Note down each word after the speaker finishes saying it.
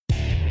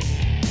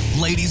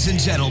Ladies and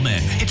gentlemen,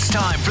 it's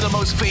time for the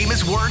most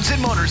famous words in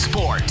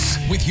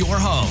motorsports with your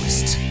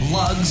host,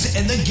 Lugs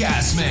and the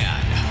Gas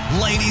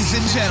Man. Ladies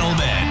and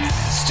gentlemen,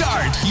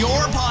 start your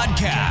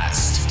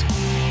podcast.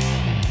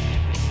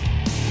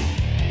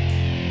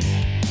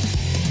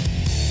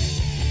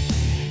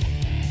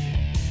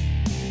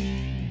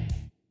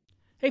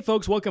 Hey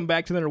folks, welcome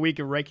back to another week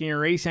of Wrecking and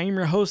Racing. I'm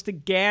your host, the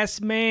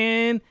Gas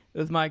Man,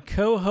 with my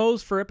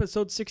co-host for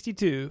episode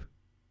 62,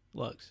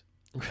 Lugs.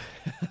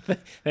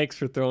 Thanks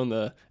for throwing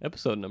the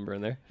episode number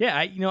in there. Yeah,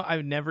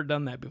 I've never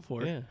done that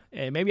before. Yeah.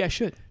 Maybe I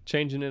should.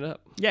 Changing it up.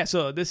 Yeah,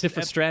 so this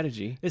Different is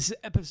strategy. This is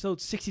episode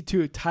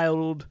 62,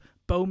 titled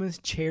Bowman's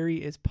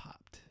Cherry is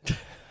Popped.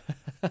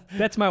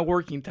 That's my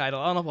working title.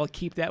 I don't know if I'll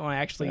keep that one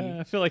actually.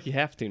 I feel like you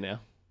have to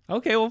now.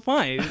 Okay, well,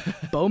 fine.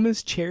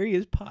 Bowman's Cherry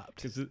is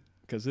Popped.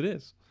 Because it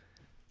is.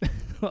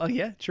 Well,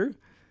 yeah, true.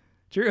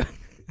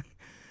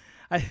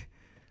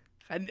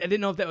 I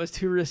didn't know if that was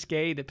too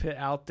risque to put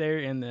out there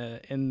in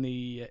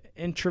the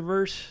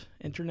internetverse,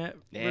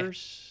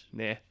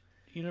 Nah.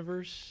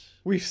 universe.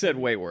 We've said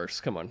way worse.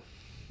 Come on.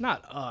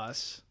 Not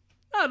us.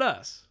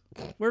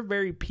 We're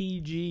very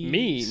PG.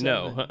 Me? 7.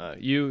 No.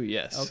 You?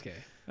 Yes. Okay.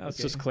 Let's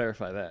just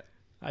clarify that.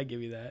 I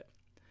give you that.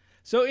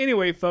 So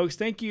anyway, folks,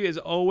 thank you as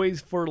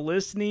always for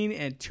listening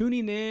and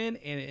tuning in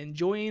and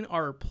enjoying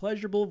our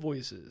pleasurable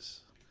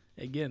voices.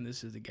 Again,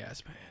 this is the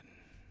Gas Man.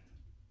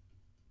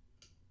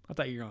 I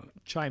thought you were going to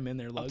chime in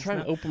there, Lugs. I'm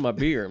trying to open my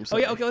beer. I'm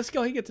sorry. Oh, yeah, okay, let's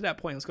go ahead and get to that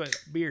point. Let's go ahead.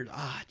 Beard.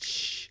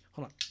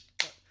 Hold on.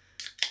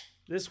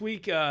 This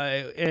week, we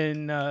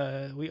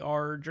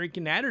are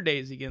drinking Natter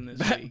Days again this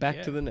week.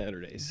 Back to the Natter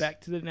Days.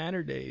 Back to the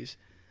Natter Days.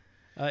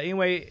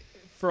 Anyway,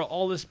 for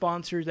all the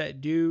sponsors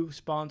that do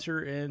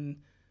sponsor in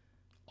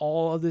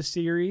all of the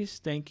series,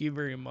 thank you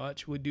very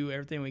much. We do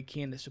everything we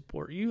can to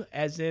support you,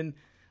 as in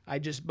I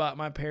just bought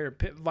my pair of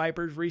Pit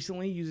Vipers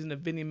recently using the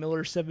Vinnie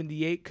Miller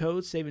 78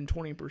 code, saving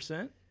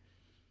 20%.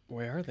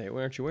 Where are they?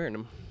 Where aren't you wearing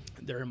them?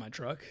 They're in my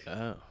truck.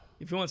 Oh.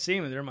 If you want to see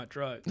them, they're in my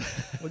truck.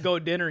 We'll go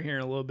to dinner here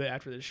in a little bit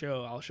after the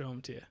show. I'll show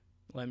them to you.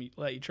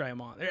 Let you try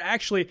them on. They're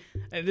actually,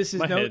 and this is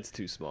my head's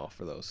too small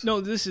for those.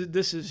 No, this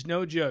is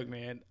no joke,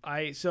 man.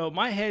 So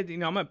my head,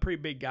 I'm a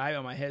pretty big guy,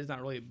 but my head's not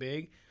really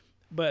big.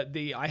 But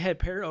I had a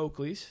pair of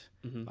Oakleys.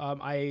 Mm-hmm.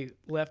 I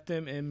left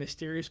them in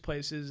mysterious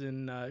places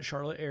in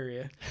Charlotte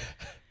area.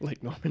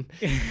 Lake Norman.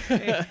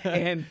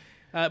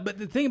 But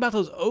the thing about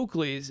those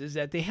Oakleys is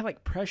that they have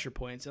like pressure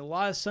points. And a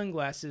lot of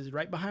sunglasses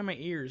right behind my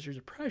ears, there's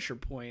a pressure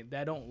point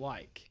that I don't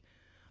like.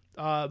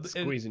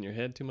 Squeezing your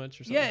head too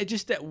much or something? Yeah,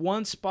 just that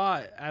one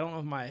spot. I don't know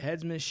if my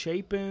head's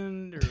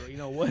misshapen or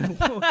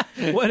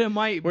what it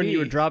might be. When you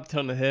were dropped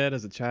on the head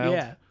as a child?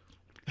 Yeah.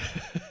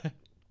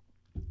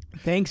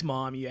 Thanks,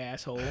 Mom, you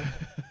asshole.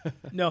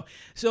 No,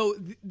 so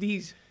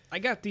I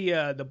got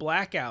the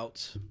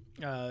blackouts.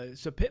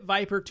 So Pit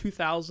Viper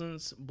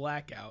 2000s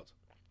blackouts.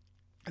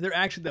 They're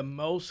actually the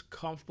most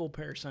comfortable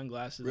pair of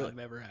sunglasses I've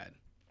ever had.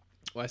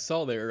 Well, I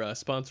saw they're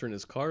sponsoring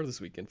his car this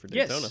weekend for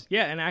Daytona. Yes,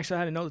 yeah, and actually I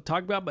had a note to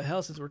talk about, but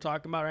hell, since we're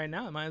talking about it right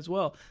now, I might as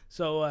well.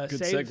 So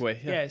good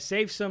segue. Yeah,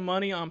 save some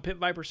money on Pit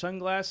Viper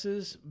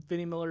sunglasses.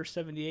 Vinnie Miller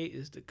 78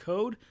 is the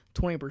code,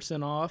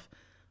 20% off.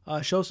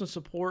 Show some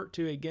support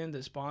to, again,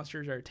 the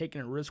sponsors that are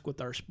taking a risk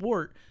with our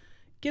sport,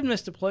 giving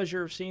us the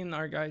pleasure of seeing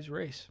our guys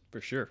race.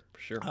 For sure.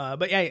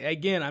 But yeah,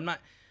 again,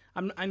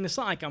 it's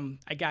not like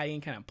I got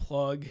any kind of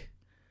plug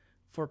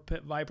for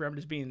Pit Viper. I'm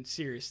just being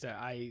serious that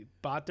I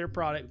bought their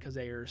product because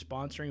they are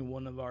sponsoring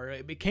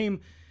it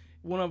became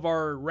one of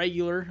our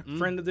regular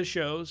friend of the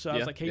show. So I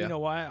was like, hey, you know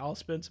what? I'll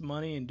spend some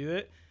money and do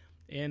it.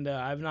 And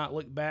I've not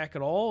looked back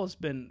at all. It's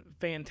been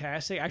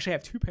fantastic. I actually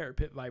have two pair of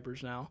Pit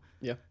Vipers now.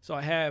 Yeah. So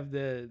I have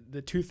the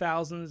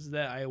 2000s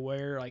that I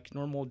wear, like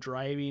normal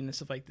driving and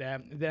stuff like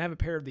that. And then I have a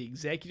pair of the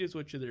Executives,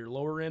 which are their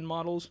lower end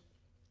models.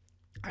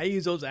 I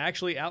use those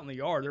actually out in the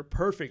yard. They're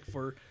perfect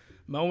for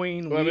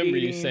mowing, well, weed I remember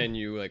eating. you saying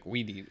you like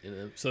weed eat in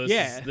them. So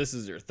this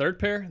is your third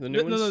pair? The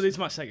new ones? No, this is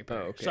my second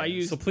pair. Oh,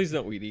 okay. So please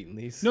don't weed eat in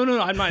these. No,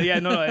 I'm not. Yeah,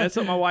 no, that's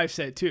what my wife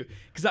said too.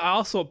 Because I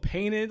also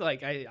painted,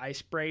 like I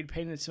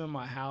painted some of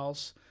my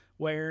house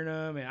wearing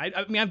them. And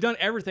I mean, I've done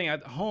everything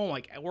at home,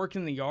 like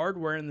working in the yard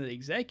wearing the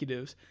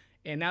Executives.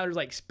 And now there's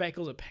like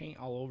speckles of paint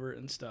all over it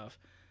and stuff.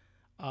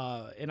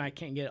 And I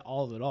can't get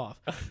all of it off.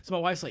 So my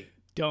wife's like,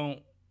 don't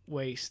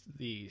waste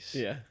these.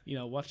 Yeah.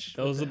 Watch.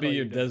 Those will be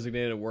your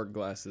designated work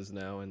glasses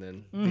now, and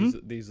then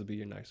these will be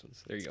your nice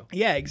ones. There you go.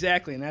 Yeah,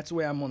 exactly. And that's the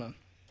way I'm going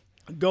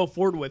to go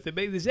forward with it.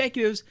 But the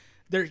Executives,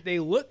 they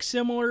look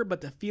similar,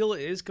 but the feel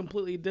is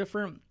completely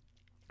different.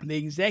 The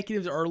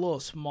Executives are a little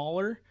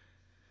smaller.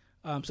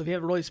 So if you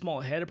have a really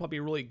small head, it'll probably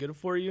be really good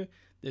for you.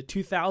 The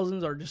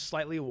 2000s are just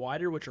slightly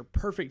wider, which are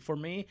perfect for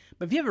me.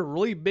 But if you have a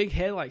really big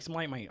head, like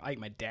somebody like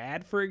my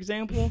dad, for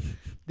example,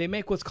 they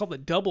make what's called the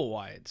double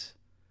wides.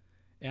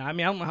 And I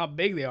mean, I don't know how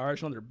big they are. I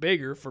just know they're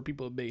bigger for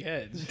people with big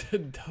heads.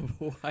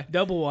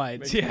 Double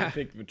wides, yeah. I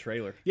think of a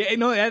trailer. Yeah,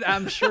 no,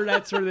 I'm sure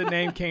that's where the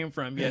name came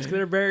from. Yes, because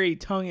they're a very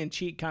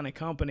tongue-in-cheek kind of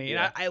company.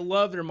 And I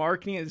love their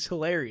marketing. It's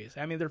hilarious.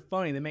 I mean, they're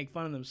funny. They make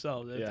fun of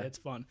themselves. It's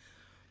fun.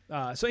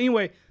 So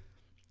anyway,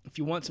 if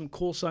you want some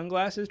cool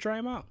sunglasses, try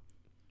them out.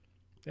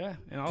 Yeah,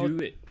 and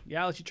Do it.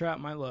 Yeah, I'll let you try out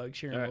my lugs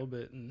here in All a right. little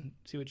bit and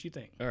see what you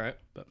think. All right.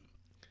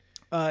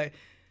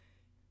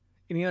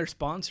 Any other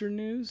sponsor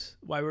news?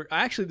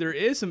 Actually, there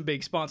is some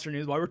big sponsor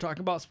news. While we're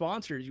talking about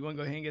sponsors, you want to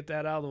go ahead and get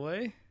that out of the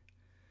way?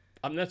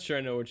 I'm not sure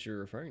I know what you're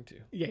referring to.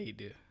 Yeah, you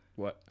do.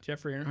 What?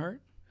 Jeffrey Earnhardt.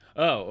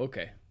 Oh,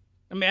 okay.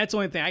 I mean, that's the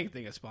only thing I can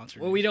think of sponsor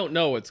Well, news. we don't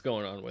know what's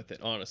going on with it,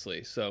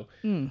 honestly. So,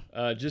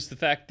 just the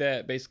fact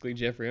that basically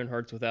Jeffrey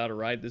Earnhardt's without a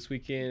ride this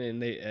weekend,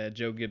 and they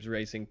Joe Gibbs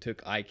Racing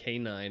took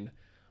IK9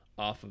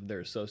 off of their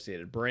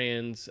associated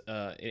brands,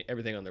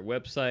 everything on their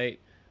website,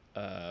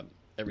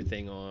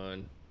 everything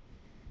on.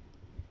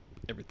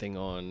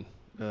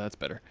 That's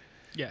better.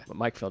 Yeah.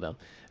 My mic fell down.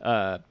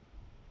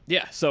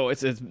 Yeah. So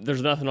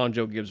there's nothing on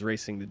Joe Gibbs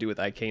Racing to do with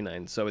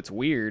IK9. So it's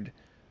weird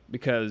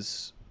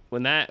because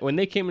when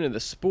they came into the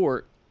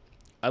sport,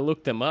 I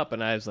looked them up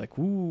and I was like,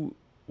 "Ooh,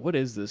 what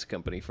is this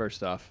company?"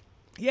 First off,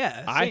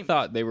 Yeah. I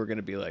thought they were going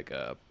to be like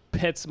a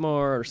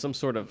PetSmart or some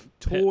sort of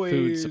pet toys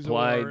food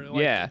supply. or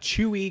like yeah. a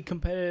Chewy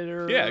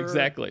competitor. Yeah.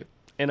 Exactly.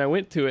 And I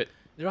went to it.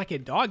 They're like a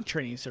dog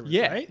training service,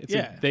 Yeah.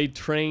 right? They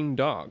train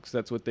dogs.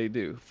 That's what they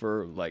do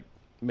for like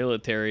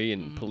military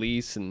and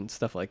police and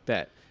stuff like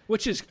that.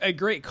 Which is a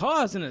great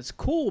cause and it's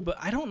cool, but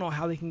I don't know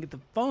how they can get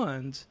the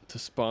funds To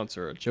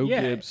sponsor a Joe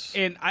Gibbs.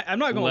 And I'm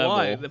not going to level.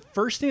 lie. The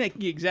first thing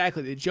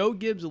the Joe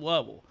Gibbs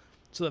level.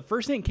 So the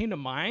first thing that came to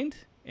mind,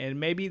 and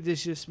maybe this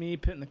is just me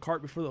putting the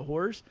cart before the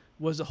horse,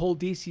 was the whole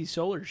DC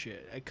Solar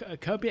shit. A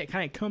company that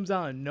kind of comes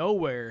out of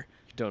nowhere.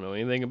 You don't know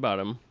anything about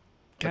them.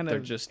 Kind they're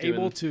of just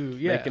able to,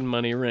 yeah. making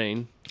money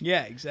rain.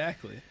 Yeah,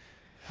 exactly.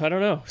 I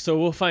don't know. So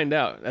we'll find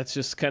out. That's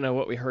just kind of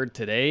what we heard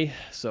today.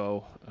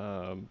 So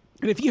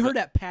And if you heard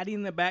that patty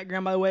in the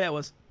background, by the way, that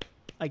was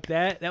like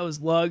that. That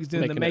was Lugs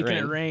doing the Making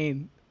It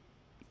Rain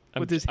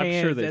with his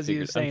hands as he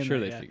was saying I'm sure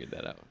that, they yeah. figured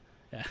that out.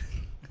 Yeah.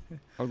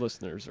 Our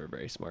listeners are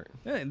very smart.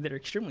 Yeah, and they're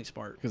extremely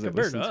smart 'Cause they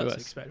compared listen to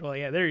us. us. Well,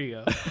 yeah, there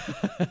you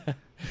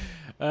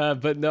go.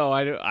 But no,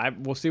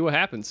 we'll see what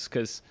happens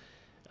because,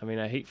 I mean,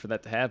 I hate for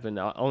that to happen.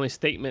 The only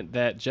statement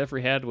that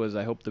Jeffrey had was,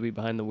 "I hope to be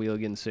behind the wheel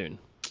again soon."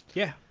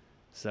 Yeah.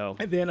 So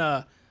And then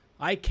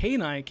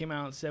IK9 came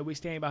out and said we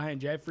stand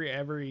behind Jeffrey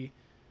every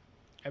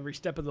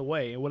step of the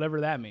way,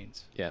 whatever that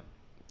means. yeah,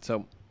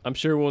 so I'm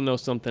sure we'll know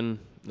something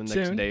the next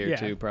Soon, day or yeah.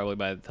 two. Probably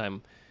by the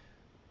time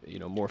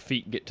more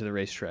feet get to the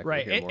racetrack.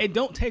 Right. We'll hear more. And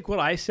don't take what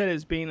I said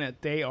as being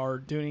that they are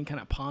doing any kind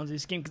of Ponzi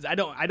scheme because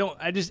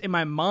I just in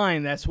my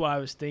mind that's what I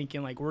was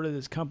thinking. Like, where did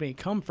this company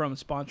come from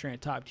sponsoring a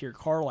top tier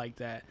car like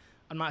that?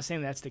 I'm not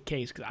saying that's the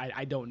case because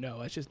I don't know.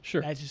 That's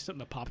just something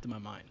that popped in my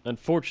mind.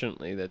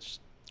 Unfortunately, that's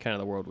kind of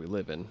the world we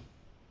live in.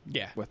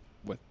 Yeah. With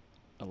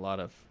a lot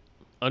of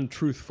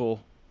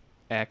untruthful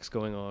acts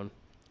going on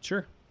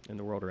Sure. in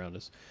the world around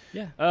us.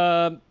 Yeah.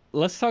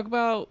 Let's talk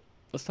about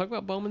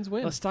Bowman's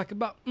win. Let's talk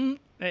about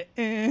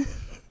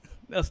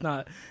That's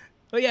not.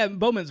 But yeah,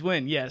 Bowman's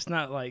win. Yeah, it's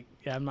not like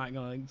I'm not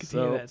gonna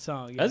continue that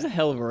song. Yeah. That's a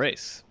hell of a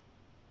race.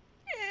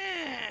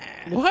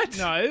 What?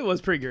 No, it was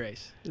a pretty good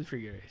race. It was a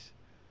pretty good race.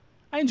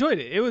 I enjoyed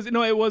it. It was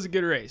a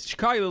good race.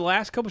 The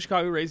last couple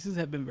Chicago races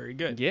have been very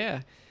good.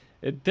 Yeah,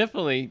 it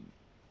definitely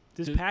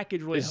This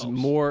package really is helps.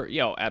 more.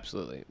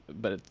 Absolutely,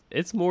 but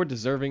it's more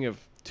deserving of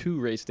 2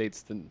 race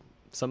dates than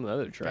some of the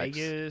other tracks.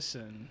 Vegas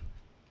and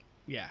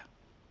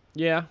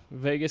Yeah,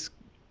 Vegas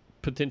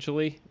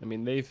potentially. I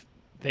mean,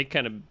 they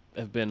kind of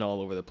have been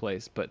all over the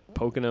place, but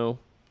Pocono.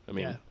 I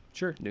mean, yeah,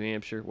 sure. New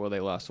Hampshire. Well, they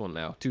lost one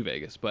now to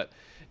Vegas, but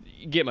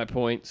you get my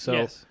point. So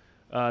Yes.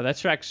 that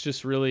track's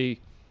just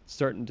really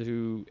starting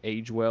to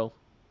age well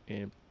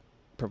and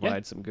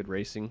provide some good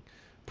racing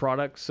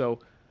products. So,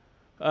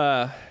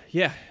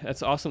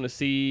 that's awesome to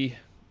see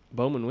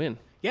Bowman win.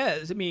 Yeah,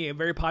 it's gonna be a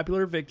very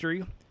popular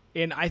victory,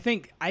 and I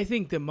think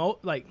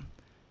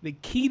the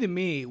key to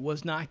me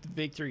was not the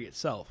victory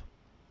itself.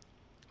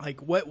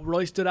 Like, what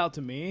really stood out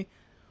to me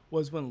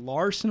was when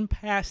Larson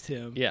passed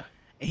him. Yeah,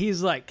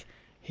 He's like,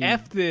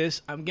 F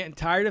this, I'm getting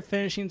tired of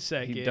finishing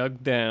second. he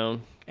dug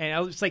down. And I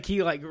was like, he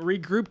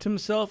regrouped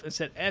himself and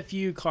said, F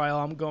you, Kyle,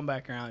 I'm going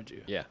back around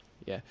you. Yeah,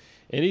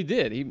 and he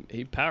did.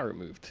 He power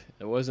moved.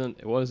 It wasn't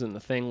a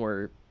thing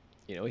where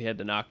he had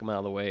to knock him out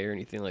of the way or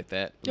anything like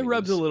that. It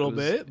rubs a little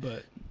bit,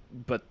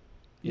 but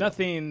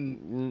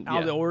nothing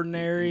out of the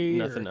ordinary.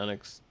 Nothing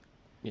and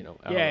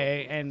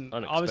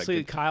obviously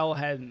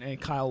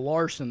unexpected. Kyle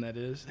Larson, that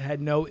is, had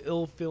no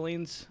ill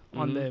feelings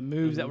on the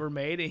moves that were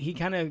made, and he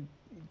kind of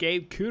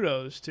gave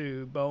kudos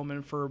to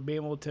Bowman for being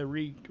able to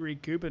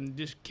recoup and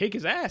just kick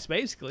his ass,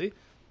 basically.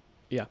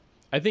 Yeah,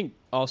 I think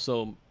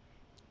also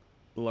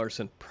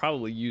Larson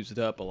probably used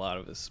up a lot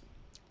of his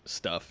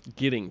stuff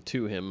getting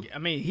to him. I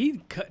mean,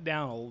 he cut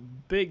down a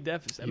big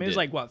deficit. I mean, it was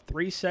did. like,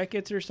 3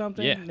 seconds or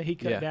something that he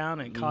cut down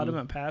and caught him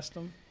and passed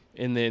him?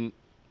 And then,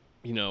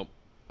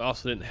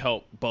 also didn't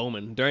help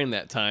Bowman during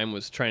that time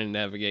was trying to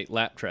navigate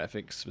lap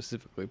traffic,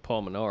 specifically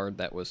Paul Menard,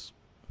 that was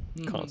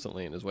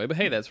constantly in his way. But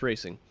hey, that's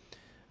racing.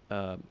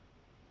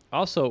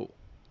 Also,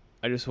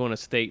 I just want to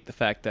state the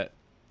fact that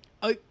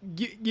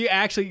You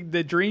actually,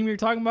 the dream you're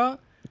talking about,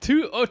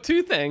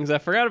 Two things. I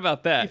forgot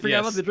about that. You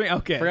forgot about the dream?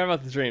 Okay. Forgot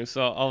about the dream,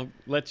 so I'll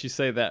let you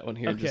say that one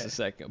here in just a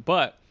second.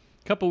 But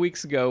a couple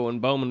weeks ago when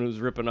Bowman was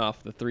ripping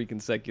off the 3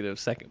 consecutive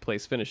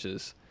second-place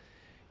finishes,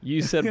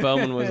 you said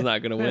Bowman was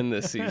not going to win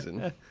this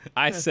season.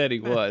 I said he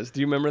was. Do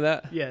you remember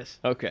that? Yes.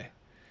 Okay.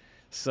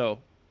 So,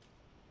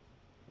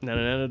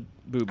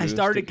 boo-boo. I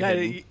started kind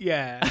of,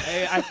 yeah.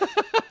 I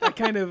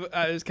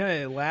was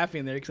kind of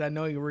laughing there because I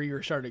know where you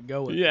were starting to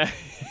go with Yeah.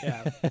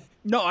 it. Yeah.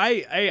 No,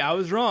 I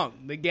was wrong.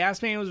 The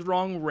gas man was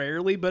wrong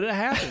rarely, but it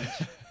happens.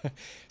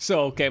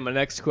 So, okay, my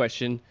next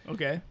question.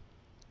 Okay.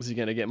 Is he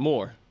going to get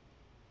more?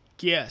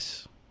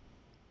 Yes.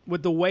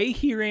 With the way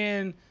he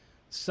ran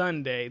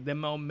Sunday, the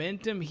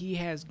momentum he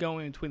has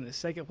going between the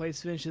second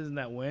place finishes and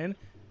that win,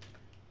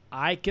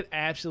 I could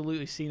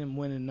absolutely see him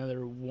win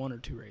another 1 or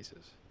 2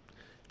 races.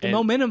 The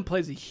momentum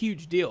plays a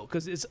huge deal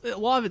because a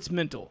lot of it's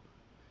mental.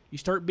 You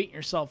start beating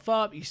yourself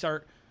up. You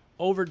start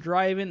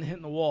overdriving,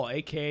 hitting the wall,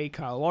 a.k.a.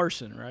 Kyle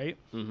Larson, right?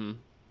 Mm-hmm.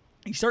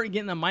 You start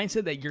getting the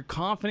mindset that you're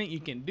confident you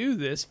can do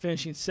this,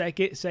 finishing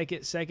second,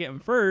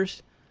 and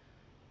first.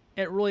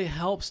 It really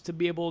helps to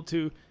be able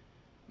to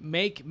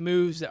make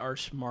moves that are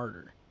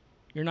smarter.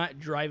 You're not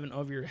driving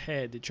over your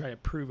head to try to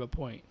prove a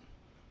point.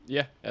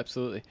 Yeah,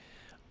 absolutely.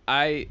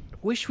 I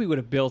wish we would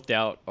have built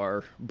out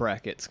our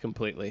brackets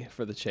completely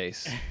for the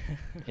chase,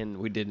 and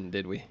we didn't,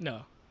 did we?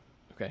 No.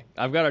 Okay.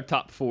 I've got our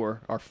top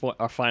 4, our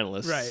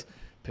finalists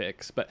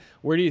picks, but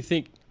where do you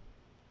think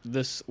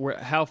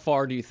how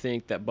far do you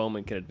think that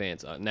Bowman can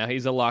advance on? Now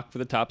he's a lock for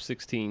the top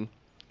 16.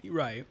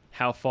 Right.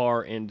 How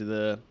far into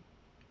the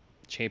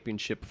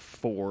championship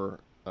 4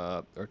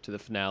 or to the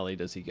finale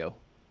does he go?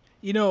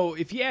 You know,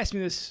 if you asked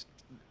me this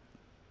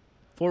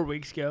 4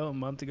 weeks ago, a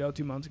month ago,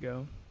 2 months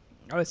ago,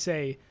 I would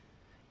say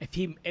if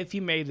he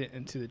made it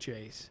into the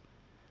chase,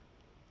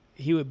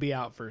 he would be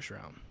out first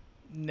round.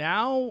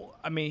 Now,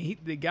 I mean,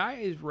 the guy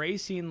is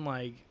racing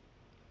like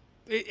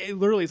it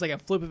literally is like a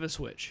flip of a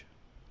switch.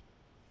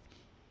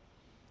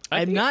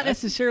 And not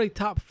necessarily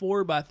top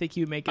 4, but I think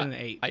he would make it an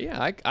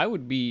 8. I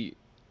would be,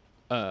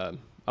 I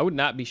would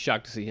not be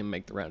shocked to see him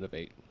make the round of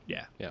 8.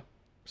 Yeah. Yeah.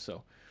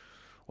 So,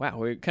 wow,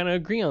 we kind of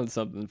agree on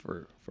something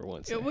for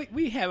once. Yeah,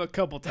 we have a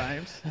couple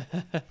times.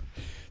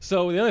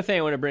 So the other thing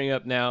I want to bring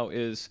up now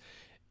is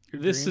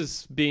this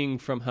is being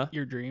from,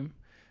 Your dream.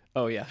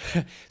 Oh, yeah.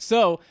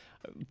 So,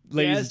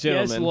 ladies and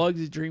gentlemen. Yes, Lugs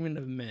is dreaming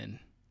of men.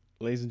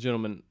 Ladies and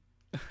gentlemen,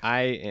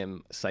 I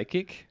am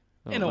psychic.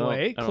 In a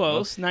way,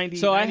 close. 90.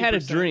 So 90%. I had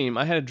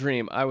a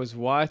dream. I was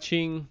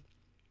watching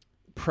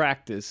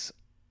practice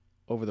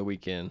over the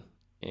weekend,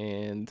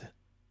 and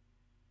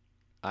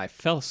I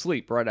fell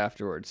asleep right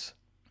afterwards.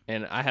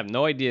 And I have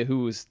no idea who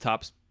was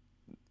top,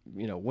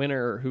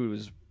 winner, or who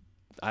was.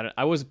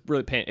 I was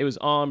really paying. It was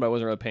on, but I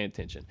wasn't really paying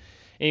attention.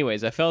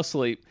 Anyways, I fell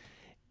asleep,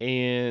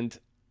 and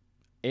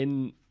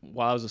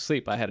while I was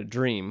asleep, I had a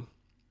dream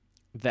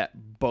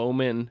that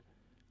Bowman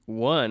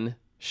won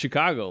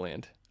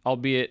Chicagoland,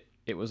 albeit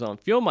it was on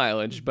fuel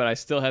mileage, but I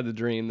still had the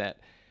dream that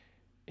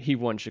he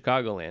won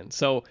Chicagoland.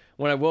 So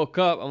when I woke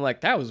up, I'm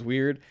like, that was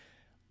weird.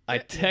 I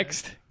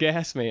text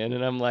Gasman,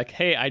 and I'm like,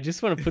 hey, I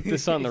just want to put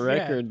this on the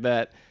record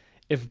that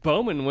if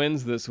Bowman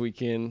wins this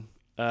weekend,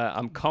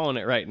 I'm calling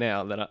it right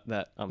now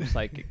that I'm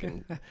psychic,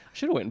 and I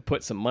should have went and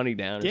put some money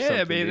down. Or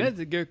something, man, dude. that's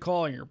a good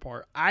call on your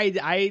part.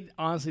 I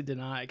honestly did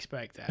not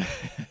expect that.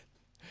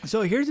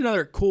 So here's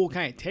another cool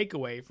kind of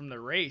takeaway from the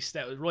race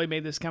that really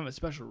made this kind of a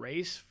special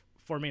race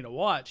for me to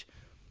watch,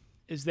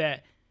 is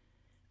that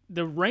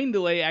the rain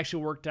delay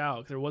actually worked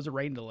out. There was a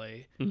rain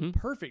delay. Mm-hmm.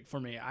 Perfect for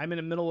me. I'm in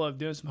the middle of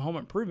doing some home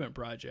improvement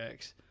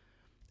projects,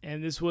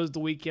 and this was the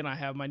weekend I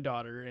have my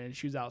daughter, and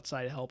she was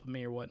outside helping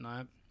me or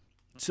whatnot.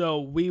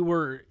 So we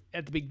were,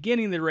 at the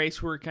beginning of the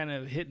race, we were kind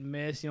of hit and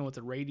miss, with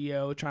the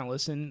radio, trying to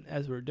listen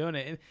as we were doing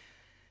it. And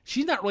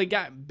she's not really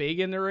gotten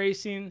big into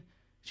racing.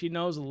 She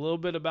knows a little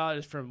bit about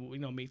it from,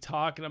 me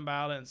talking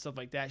about it and stuff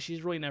like that.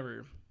 She's really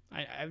never,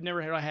 I've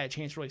never had a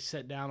chance to really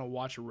sit down and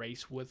watch a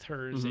race with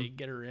her and say,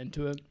 get her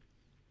into it.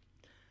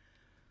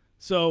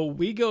 So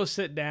we go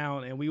sit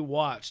down and we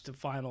watch the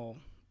final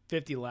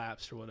 50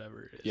 laps or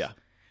whatever it is. Yeah.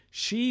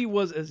 She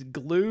was as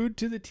glued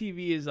to the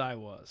TV as I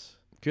was.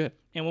 Good.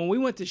 And when we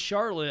went to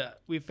Charlotte,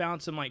 we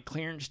found some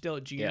clearance still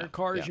junior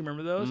cars. Yeah. You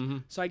remember those? Mm-hmm.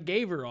 So I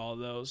gave her all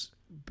those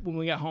when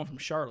we got home from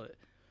Charlotte.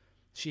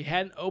 She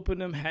hadn't opened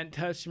them, hadn't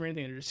touched them or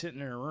anything. They're just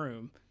sitting in her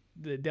room,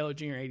 the Dell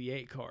Junior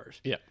 88 cars.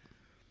 Yeah.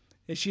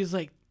 And she's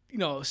like,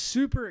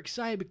 super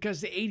excited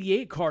because the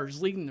 88 car is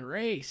leading the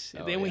race.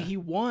 And then when he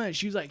won,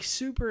 she was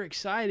super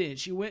excited.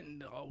 She went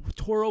and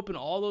tore open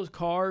all those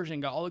cars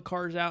and got all the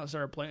cars out and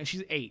started playing.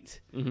 She's 8.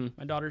 Mm-hmm.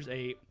 My daughter's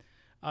 8.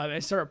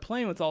 And started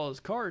playing with all those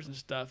cars and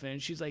stuff. And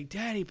she's like,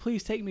 Daddy,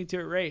 please take me to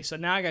a race. So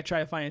now I got to try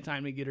to find a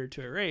time to get her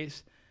to a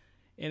race.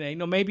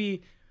 And,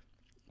 maybe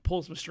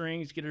pull some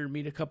strings, get her to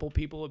meet a couple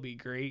people would be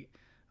great.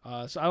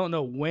 So I don't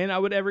know when I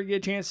would ever get a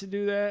chance to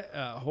do that.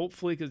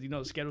 Hopefully, because,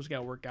 the schedule's got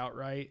to work out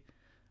right.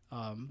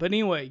 But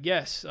anyway,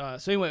 yes. So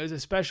anyway, it was a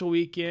special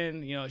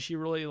weekend. She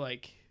really,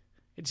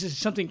 it it's just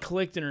something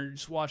clicked in her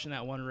just watching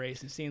that one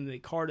race and seeing the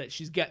car that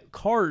she's got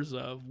cars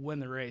of win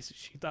the race.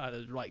 She thought it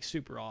was like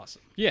super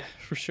awesome. Yeah,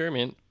 for sure,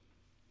 man.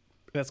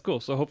 That's cool.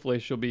 So hopefully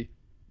she'll be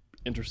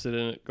interested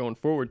in it going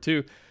forward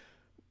too.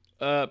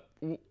 What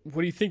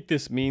do you think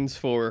this means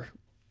for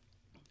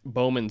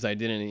Bowman's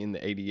identity in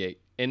the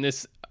 88? And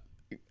this,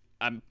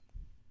 I'm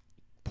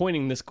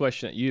pointing this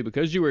question at you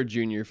because you were a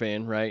junior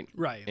fan, right?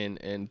 Right.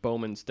 And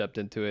Bowman stepped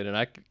into it, and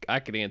I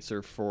could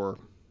answer for,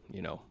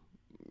 you know,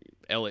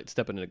 Elliott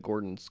stepping into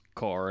Gordon's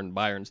car and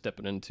Byron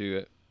stepping into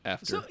it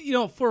after. So, you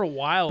know, for a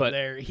while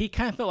there, he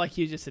kind of felt like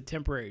he was just a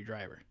temporary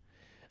driver.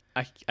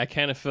 I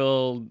kind of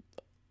feel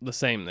the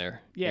same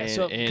there. Yeah, and,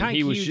 so and kind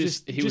he of was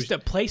just a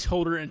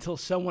placeholder until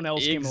someone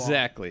else came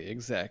along.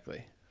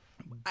 Exactly.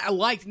 I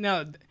liked,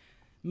 now,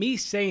 me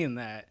saying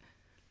that,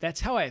 that's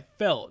how I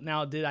felt.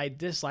 Now, did I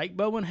dislike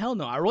Bowman? Hell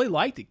no. I really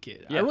liked the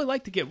kid. Yeah. I really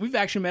liked the kid. We've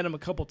actually met him a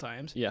couple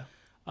times. Yeah.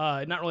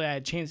 Not really I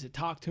had a chance to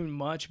talk to him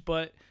much,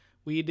 but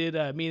we did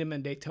meet him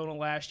in Daytona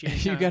last year.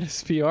 You got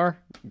his PR,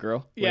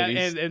 girl. Yeah,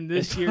 ladies. and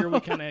this year we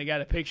kind of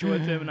got a picture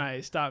with him, and I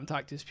stopped and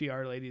talked to his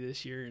PR lady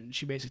this year, and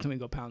she basically told me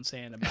to go pound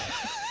sand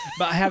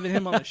about having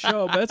him on the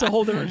show. But that's a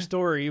whole different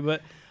story.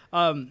 But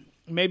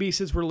maybe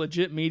since we're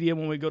legit media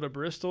when we go to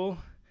Bristol,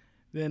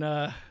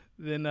 then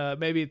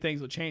maybe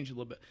things will change a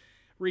little bit.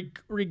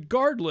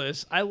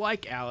 Regardless, I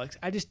like Alex.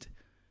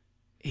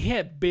 He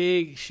had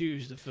big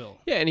shoes to fill.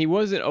 Yeah, and he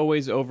wasn't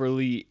always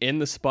overly in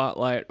the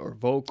spotlight or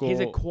vocal. He's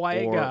a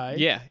quiet guy.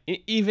 Yeah,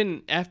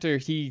 even after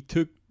he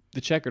took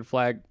the checkered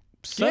flag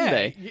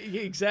Sunday.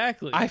 Yeah,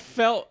 exactly. I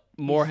felt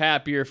more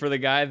happier for the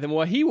guy than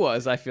what he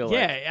was, I feel like.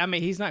 Yeah, I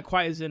mean, he's not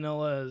quite as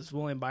vanilla as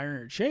William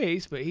Byron or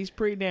Chase, but he's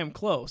pretty damn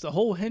close. The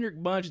whole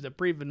Hendrick bunch is a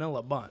pretty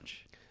vanilla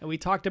bunch. And we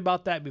talked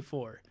about that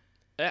before.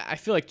 I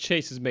feel like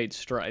Chase has made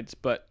strides,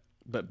 but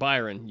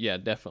Byron, yeah,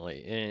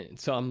 definitely. And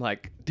so I'm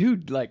like,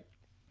 dude, like,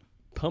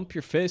 pump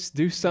your fist,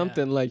 do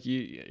something. Yeah. Like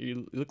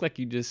you look like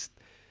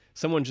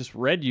someone just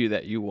read you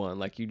that you won,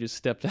 like you just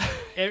stepped out.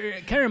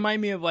 It kind of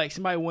reminded me of like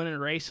somebody winning a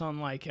race on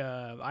like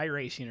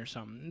iRacing or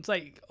something. It's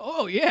like,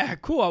 oh yeah,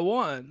 cool, I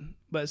won,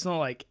 but it's not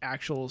like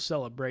actual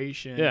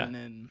celebration. Yeah.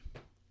 And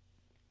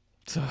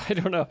so I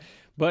don't know,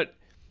 but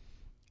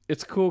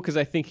it's cool because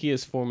I think he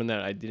is forming that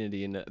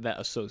identity and that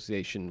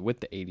association with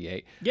the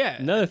 88. Yeah.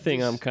 Another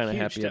thing I'm kind of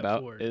happy about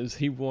forward. is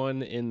he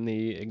won in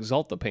the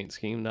Exalta paint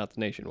scheme, not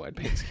the Nationwide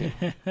paint scheme.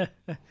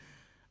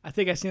 I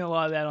think I've seen a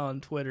lot of that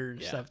on Twitter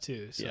and stuff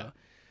too.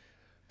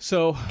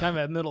 So kind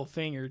of a middle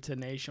finger to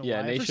Nationwide.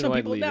 Yeah, Nationwide for some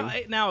people,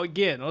 leaving. now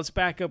again, let's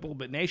back up a little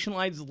bit.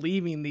 Nationwide's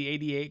leaving the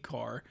 88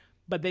 car,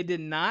 but they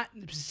did not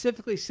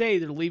specifically say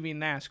they're leaving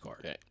NASCAR.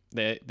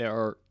 Okay. They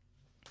are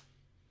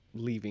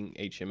leaving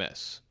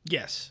HMS.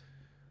 Yes.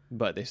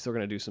 But they're still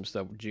going to do some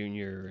stuff with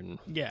Junior and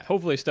yeah,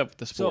 hopefully stuff with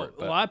the sport.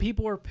 So a lot of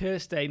people are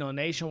pissed that,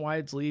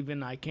 Nationwide's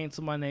leaving. I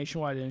canceled my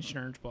Nationwide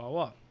insurance, blah, blah,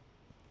 blah.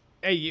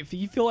 Hey, if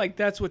you feel like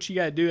that's what you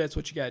got to do, that's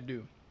what you got to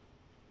do.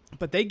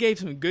 But they gave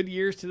some good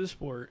years to the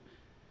sport.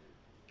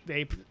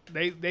 They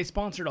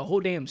sponsored a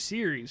whole damn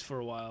series for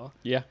a while.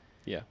 Yeah.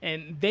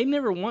 And they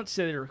never once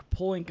said they were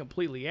pulling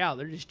completely out.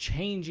 They're just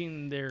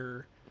changing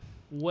their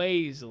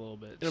ways a little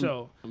bit.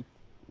 So,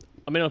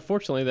 I mean,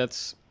 unfortunately,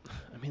 that's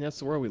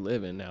the world we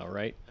live in now,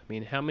 right? I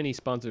mean, how many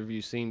sponsors have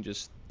you seen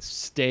just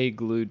stay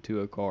glued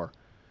to a car,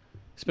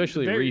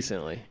 especially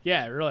recently?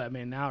 Yeah, really. I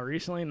mean, now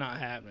recently, not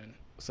happening.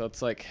 So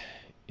it's like,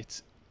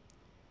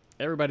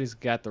 everybody's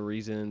got the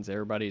reasons.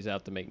 Everybody's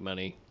out to make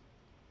money.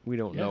 We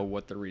don't know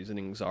what the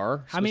reasonings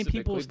are. How many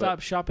people stop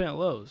shopping at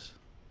Lowe's?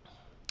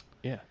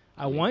 Yeah.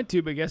 I want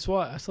to, but guess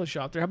what? I still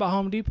shop there. How about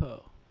Home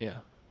Depot? Yeah.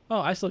 Oh,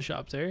 I still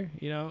shop there.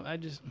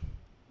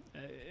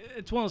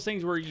 It's one of those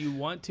things where you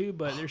want to,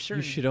 but there's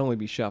certain. You should only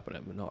be shopping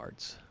at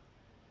Menards.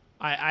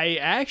 I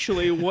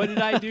actually, what did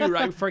I do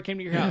right before I came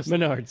to your house?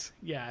 Menards.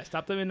 Yeah, I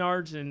stopped at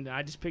Menards and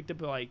I just picked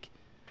up like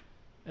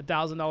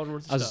 $1,000 worth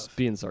of stuff. I was just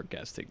being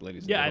sarcastic,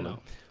 ladies and gentlemen. I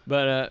know.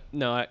 But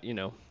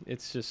no,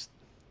 it's just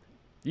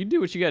you do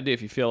what you got to do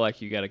if you feel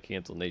like you got to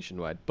cancel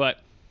Nationwide.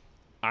 But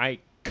I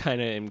kind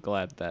of am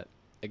glad that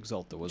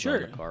Exalta was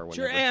on the car.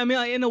 Sure, I mean,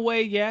 in a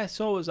way, yeah,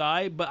 so was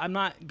I. But I'm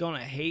not going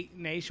to hate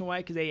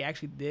Nationwide because they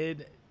actually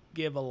did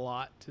give a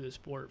lot to the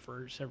sport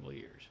for several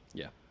years.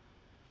 Yeah.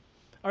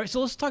 All right,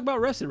 so let's talk about the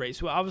rest of the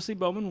race. Well, obviously,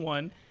 Bowman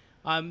won.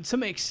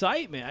 Some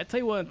excitement. I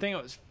tell you one thing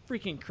that was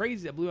freaking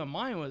crazy that blew my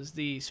mind was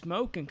the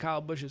smoke in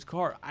Kyle Busch's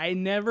car. I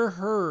never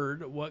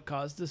heard what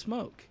caused the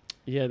smoke.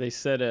 Yeah, they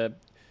said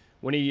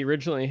when he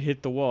originally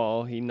hit the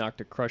wall, he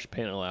knocked a crush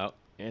panel out.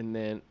 And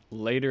then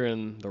later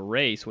in the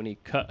race, when he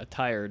cut a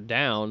tire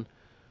down,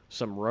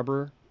 some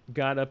rubber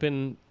got up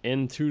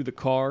into the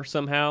car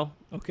somehow.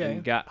 Okay.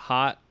 And got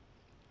hot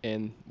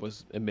and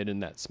was emitting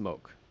that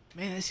smoke.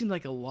 Man, that seemed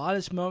like a lot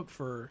of smoke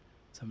for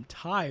some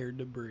tire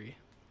debris.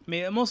 I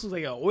mean, it almost looks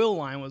like an oil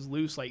line was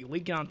loose, like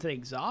leaking onto the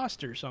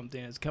exhaust or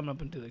something. It's coming up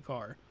into the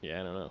car. Yeah,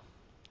 I don't know.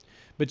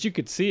 But you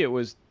could see it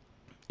wasn't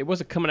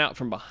coming out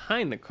from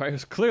behind the car. It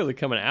was clearly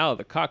coming out of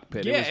the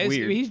cockpit. Yeah, it was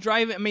weird. He's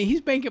driving. I mean,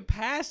 he's making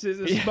passes.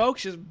 The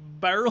smoke's just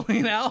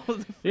barreling out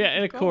of the Yeah,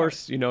 and of car.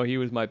 course, he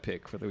was my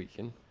pick for the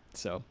weekend.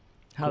 So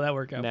How that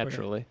worked out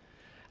naturally.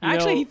 for him.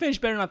 Actually, he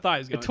finished better than I thought he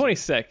was going to.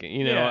 22nd,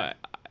 you know,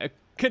 Yeah.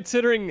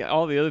 considering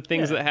all the other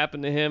things Yeah. that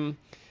happened to him,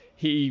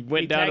 he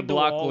went down to tagged the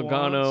block wall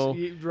Logano,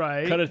 once.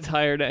 Right. cut a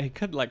tire down. He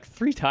cut like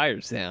 3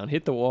 tires down,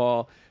 hit the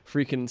wall,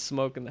 freaking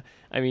smoking.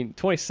 I mean,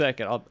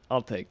 22nd,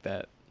 I'll take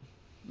that.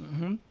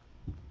 Mm-hmm.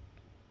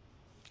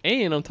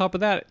 And on top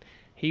of that,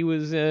 he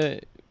was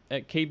at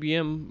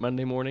KBM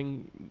Monday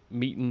morning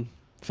meeting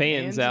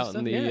fans Fans and out stuff,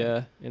 in the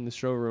yeah.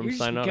 showroom You're just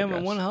signing becoming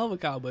autographs. one hell of a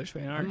Kyle Busch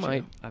fan, aren't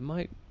you? I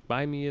might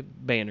buy me a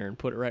banner and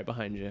put it right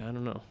behind you. I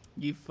don't know.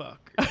 You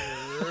fucker.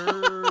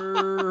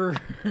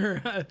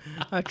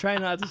 I try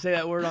not to say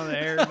that word on the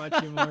air much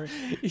anymore.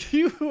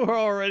 You were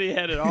already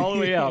headed all the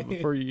way out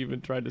before you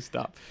even tried to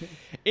stop.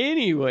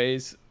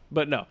 Anyways,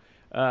 but no.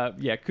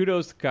 Yeah,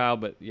 kudos to Kyle,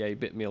 but yeah, he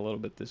bit me a little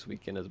bit this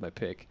weekend as my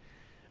pick.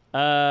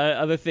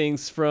 Other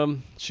things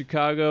from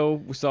Chicago,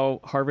 we saw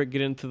Harvick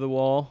get into the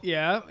wall.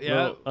 Yeah.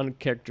 Little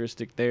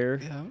uncharacteristic there.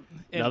 Yeah.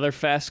 And Another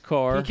fast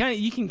car.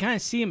 you can kind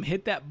of see him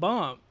hit that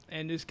bump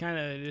and just kind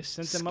of just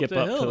sent them Skip up the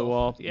up hill. to the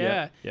wall.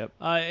 Yeah. Yep.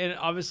 And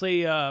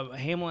obviously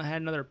Hamlin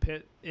had another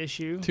pit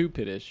issue. 2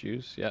 pit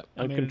issues. Yep.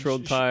 I mean,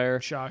 Uncontrolled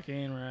tire.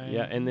 Shocking, right?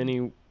 Yeah, and then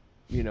he,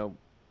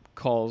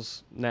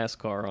 calls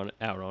NASCAR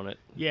out on it.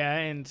 Yeah,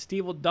 and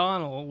Steve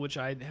O'Donnell, which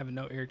I have a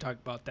note here to talk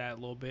about that a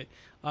little bit.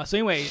 So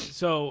anyway,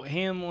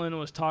 Hamlin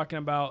was talking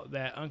about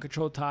that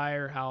uncontrolled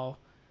tire, how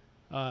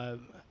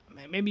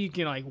maybe you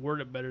can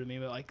word it better than me,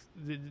 but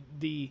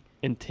the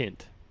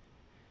Intent.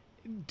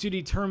 to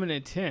determine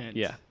intent.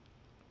 Yeah.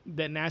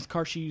 That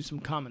NASCAR should use some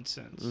common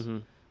sense, Mm-hmm.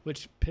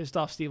 which pissed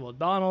off Steve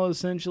O'Donnell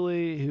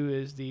essentially, who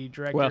is the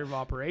director of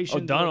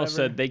operations. O'Donnell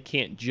said they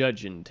can't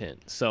judge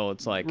intent, so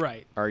it's like,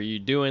 right. Are you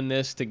doing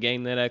this to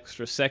gain that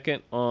extra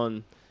second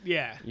on?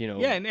 Yeah.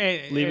 leaving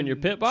and your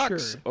pit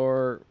box, sure.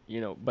 or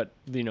but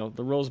the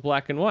rule's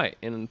black and white,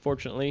 and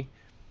unfortunately,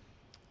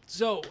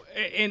 So,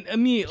 and let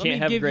me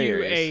give gray you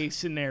areas. a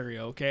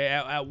scenario, okay?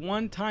 At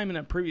one time in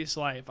a previous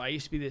life, I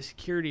used to be the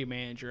security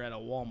manager at a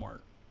Walmart.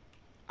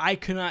 I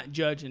could not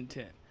judge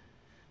intent.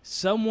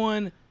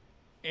 And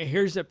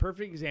here's a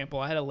perfect example.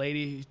 I had a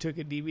lady who took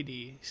a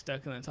DVD,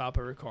 stuck in the top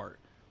of her cart.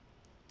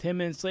 10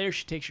 minutes later,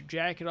 she takes her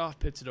jacket off,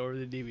 puts it over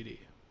the DVD.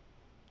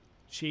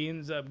 She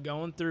ends up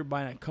going through,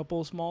 buying a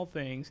couple of small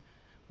things,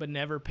 but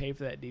never pay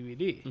for that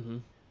DVD. Mm-hmm.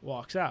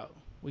 Walks out.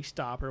 We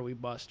stop her. We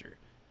bust her.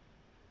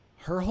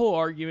 Her whole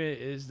argument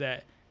is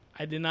that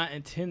I did not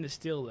intend to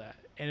steal that.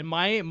 And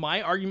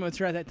my argument with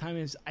her at that time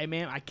is, I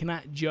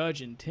cannot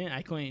judge intent.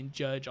 I can only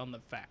judge on the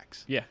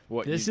facts. yeah,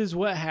 This is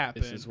what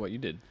happened. This is what you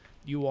did.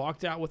 You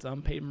walked out with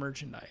unpaid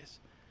merchandise.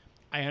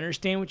 I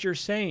understand what you're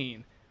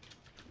saying.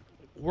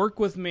 Work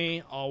with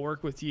me, I'll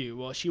work with you.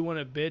 Well, she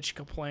wanted to bitch,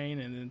 complain,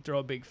 and then throw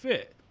a big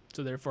fit.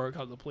 So therefore, I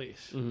called the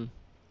police. Mm-hmm.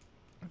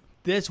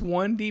 This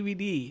one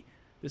DVD,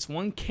 this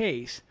one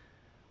case,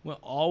 went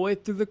all the way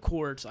through the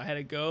courts. I had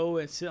to go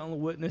and sit on the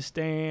witness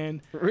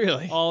stand.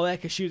 Really? All that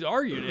because she was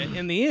arguing it.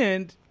 In the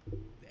end,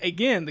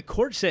 again, the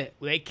court said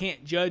they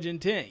can't judge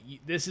intent.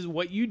 This is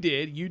what you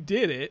did. You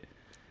did it.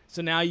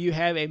 So now you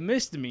have a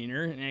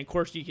misdemeanor. And, of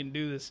course, you can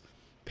do this,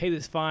 pay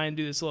this fine,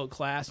 do this little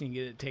class, and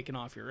you get it taken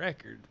off your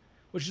record.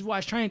 Which is why I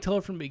was trying to tell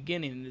her from the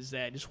beginning is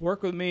that just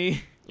work with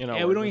me. And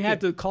we don't even have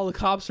to call the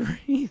cops or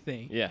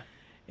anything. Yeah.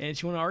 And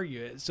she wanted to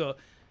argue it. So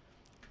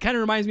kind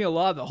of reminds me a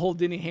lot of the whole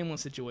Denny Hamlin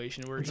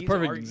situation. Where It's a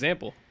perfect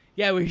example.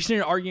 Yeah, where he's sitting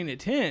there arguing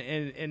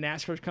intent, and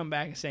NASCAR's come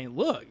back and saying,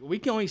 look, we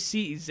can only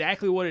see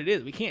exactly what it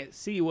is. We can't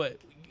see what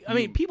 – I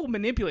mean, people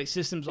manipulate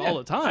systems all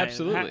the time.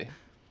 Absolutely.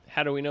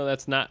 How do we know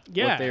that's not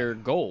what their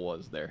goal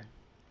was there?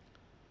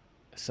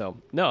 So,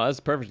 no, that's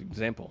a perfect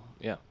example.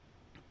 Yeah.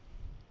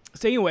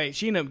 So anyway,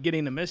 she ended up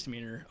getting a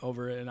misdemeanor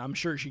over it, and I'm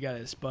sure she got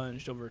it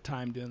expunged over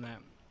time doing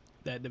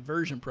that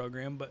diversion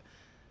program. But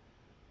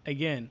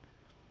again,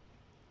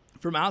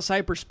 from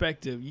outside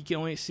perspective, you can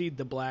only see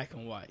the black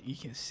and white. You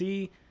can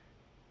see,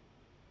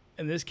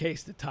 in this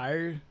case, the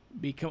tire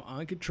become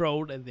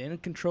uncontrolled and then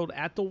controlled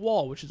at the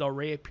wall, which is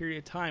already a period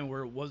of time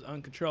where it was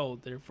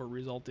uncontrolled, therefore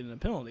resulting in a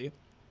penalty.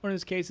 Or in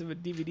this case, of a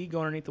DVD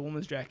going underneath the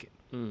woman's jacket.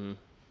 Mm-hmm.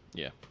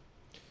 Yeah.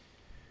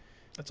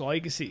 That's all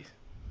you can see.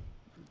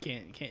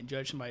 You can't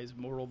judge somebody's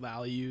moral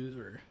values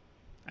or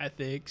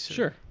ethics.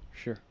 Sure.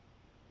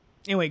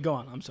 Anyway, go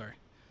on. I'm sorry.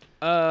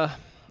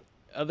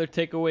 Other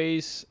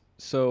takeaways.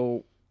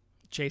 So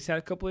Chase had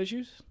a couple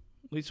issues.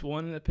 At least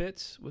one in the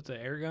pits with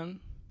the air gun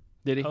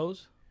did he?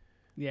 hose.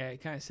 Yeah,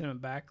 it kind of sent him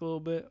back a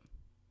little bit.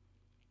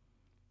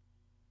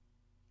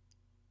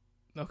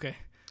 Okay.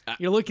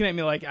 You're looking at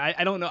me like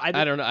I don't know. I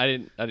don't know. I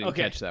didn't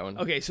catch that one.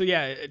 Okay, so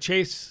yeah,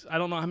 Chase, I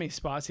don't know how many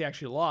spots he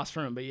actually lost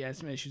from him, but he had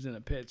some issues in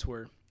the pits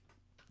where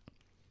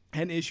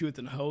had an issue with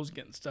the hose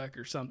getting stuck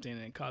or something,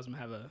 and it caused him to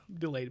have a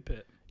delayed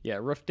pit. Yeah,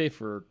 rough day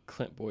for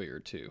Clint Boyer,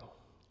 too.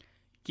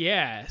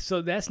 Yeah,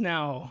 so that's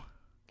now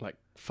like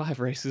 5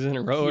 races in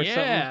a row or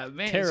something. Yeah,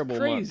 man, terrible it's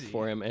crazy month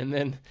for him. And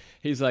then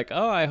he's like,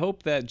 oh, I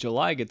hope that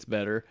July gets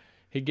better.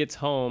 He gets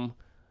home,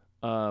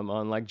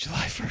 on like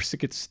July 1st, it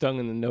gets stung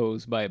in the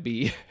nose by a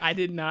bee. I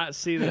did not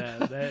see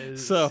that. That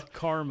is So,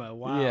 karma.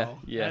 Wow.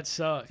 yeah. That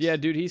sucks. Yeah,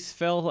 dude, he's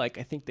fell like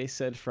I think they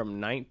said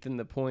from 9th in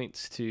the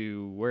points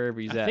to wherever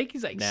he's at. I think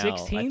he's like now.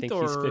 16th I think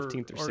or he's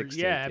 15th or 16th.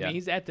 Yeah, I mean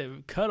he's at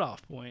the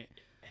cutoff point.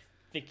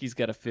 I think he's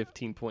got a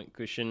 15-point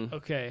cushion.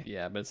 Okay.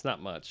 Yeah, but it's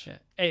not much. Yeah.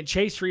 And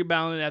Chase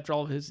rebounded after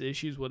all of his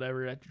issues,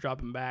 whatever, after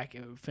dropping back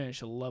and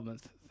finished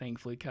 11th.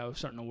 Thankfully, I was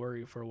starting to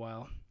worry for a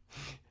while.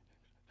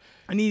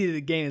 I needed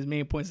to gain as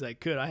many points as I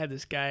could. I had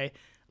this guy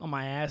on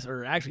my ass,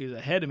 or actually he was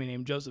ahead of me,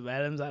 named Joseph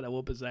Adams. I had to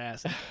whoop his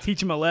ass,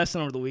 teach him a lesson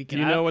over the Do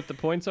weekend. you know what the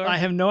points are? I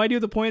have no idea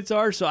what the points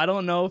are, so I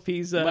don't know if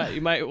he's. You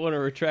might want to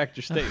retract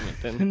your statement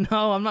then.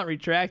 No, I'm not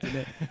retracting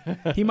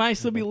it. He might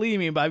still be leading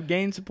me, but I've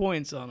gained some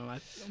points on him.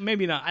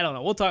 Maybe not. I don't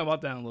know. We'll talk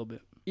about that in a little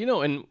bit. You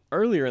know, and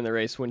earlier in the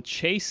race, when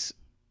Chase,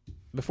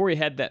 before he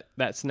had that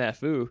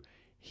snafu,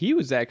 he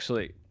was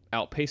actually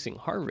outpacing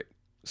Harvick.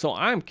 So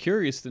I'm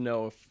curious to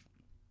know if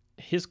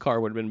his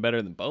car would have been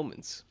better than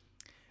Bowman's.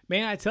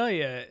 Man, I tell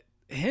you,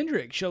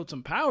 Hendrick showed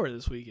some power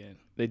this weekend.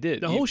 They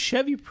did. The whole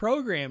Chevy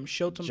program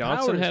showed some power.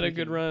 Johnson this had a weekend.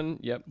 good run.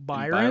 Yep.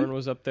 Byron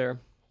was up there.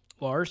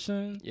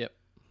 Larson. Yep.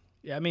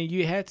 Yeah, I mean,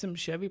 you had some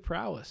Chevy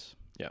prowess.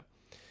 Yeah.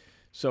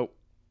 So,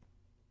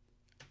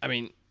 I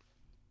mean,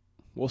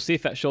 we'll see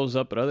if that shows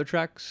up at other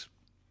tracks.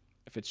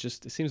 If it's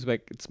just, it seems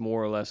like it's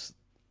more or less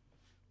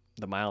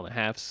the mile and a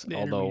halfs. The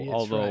Although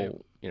intermediates,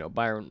 right. you know,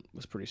 Byron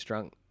was pretty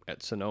strong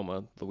at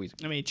Sonoma, Louisiana.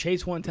 I mean,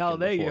 Chase won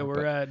Talladega. before,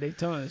 We're at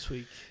Daytona this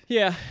week.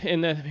 Yeah,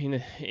 and I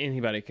mean,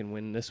 anybody can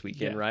win this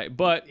weekend, Yeah. right?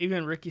 But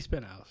Even Ricky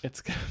Spinhouse.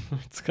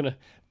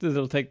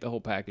 it'll take the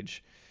whole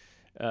package.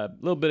 A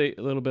little bit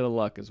of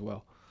luck as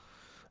well.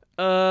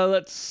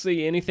 Let's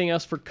see. Anything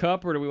else for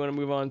Cup, or do we want to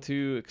move on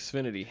to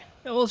Xfinity?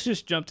 Yeah, let's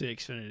just jump to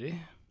Xfinity.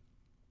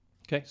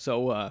 Okay,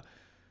 so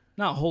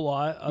Not a whole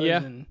lot other Yeah.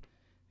 than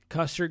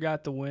Custer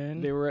got the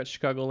win. they were at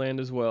Chicagoland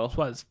as well.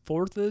 What, his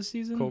fourth of the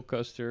season? Cole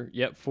Custer,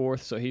 yep,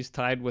 4th. So he's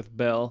tied with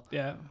Bell.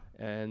 Yeah.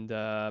 And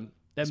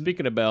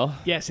speaking of Bell,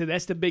 Yeah, so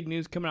that's the big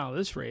news coming out of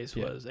this race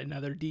Yeah. was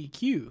another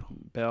DQ.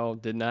 Bell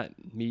did not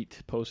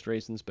meet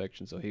post-race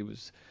inspection, so he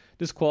was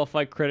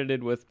disqualified,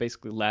 credited with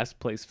basically last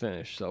place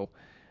finish. So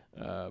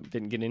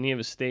didn't get any of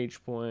his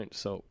stage points,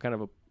 so kind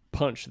of a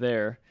punch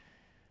there.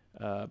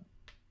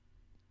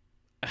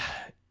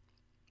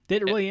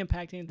 Did it really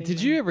impact anything? Did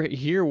though? you ever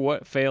hear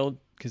what failed?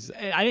 Because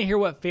I didn't hear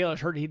what failed.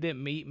 I heard he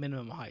didn't meet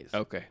minimum height.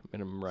 okay,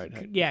 minimum right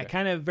height. Yeah, Okay.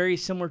 kind of very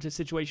similar to the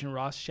situation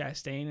Ross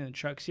Chastain in the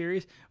Truck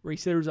Series, where he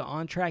said there was an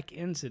on-track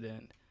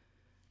incident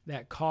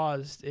that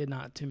caused it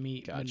not to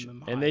meet Gotcha.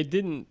 minimum height. And they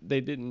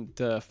didn't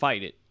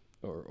fight it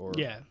or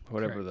Yeah,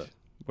 whatever correct.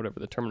 whatever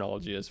the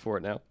terminology is for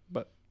it now.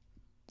 But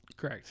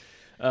Correct.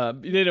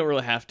 they don't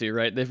really have to,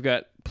 right? They've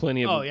got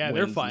plenty of Oh yeah,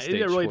 they're wins and fine. It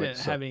stage really points,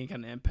 didn't so have any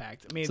kind of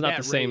impact. I mean, it's not that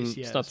the same. race,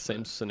 It's not the yes, same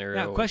but- scenario.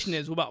 Now, the question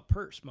as is, what about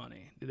purse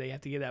money? Do they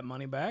have to get that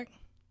money back?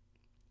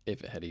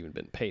 if it had even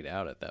been paid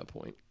out at that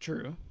point.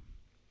 True.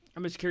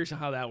 I'm just curious on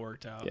how that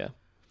worked out. Yeah.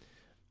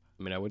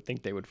 I mean, I would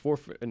think they would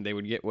forfeit and they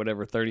would get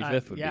whatever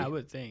 35th would yeah, be. I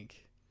would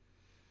think.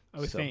 I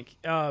would So- think.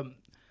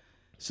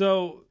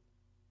 So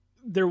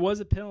there was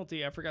a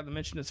penalty. I forgot to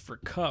mention this for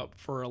Cup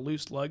for a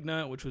loose lug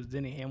nut, which was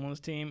Denny Hamlin's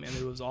team, and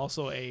there was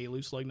also a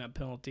loose lug nut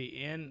penalty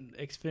in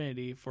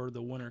Xfinity for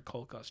the winner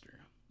Cole Custer.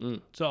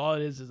 Mm. So all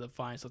it is a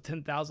fine. So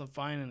 10,000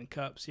 fine in the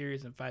Cup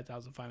Series and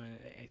 5,000 fine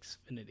in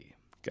Xfinity.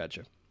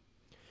 Gotcha.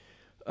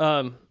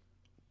 I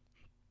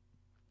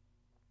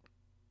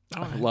I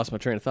don't know. lost my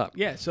train of thought.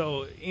 Yeah.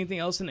 So anything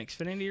else in the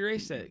Xfinity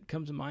race that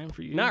comes to mind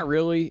for you? Not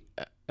really.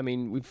 I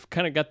mean, we've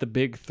kind of got the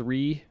big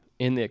three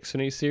in the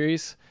Xfinity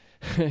series.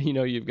 You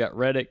know, you've got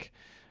Reddick,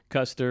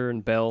 Custer,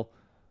 and Bell,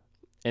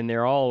 and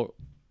they're all.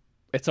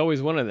 It's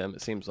always one of them.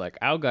 It seems like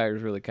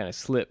Allgaier's really kind of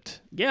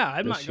slipped. Yeah,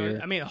 I'm not this going. year.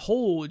 I mean, the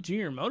whole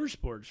Junior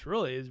Motorsports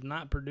really has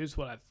not produced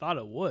what I thought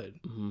it would.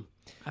 Mm-hmm.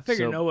 I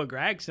figured So- Noah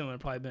Gragson would have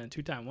probably been a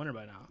 2-time winner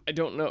by now. I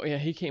don't know. Yeah,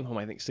 he came home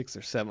I think 6th or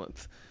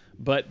 7th,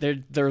 but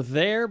they're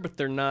there, but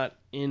they're not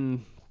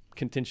in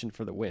contention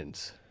for the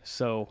wins.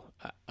 So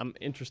I'm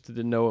interested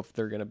to know if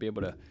they're going to be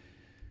able to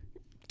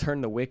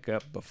turn the wick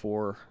up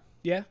before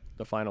Yeah,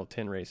 the final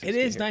 10 races. it get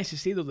is here. nice to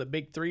see though the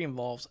big three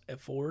involves a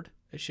Ford,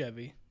 a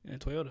Chevy,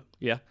 and a Toyota.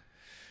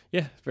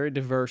 Yeah, very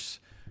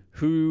diverse.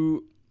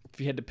 Who, if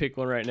you had to pick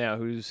one right now,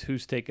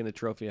 who's taking the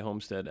trophy at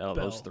Homestead out of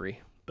those Bell. three?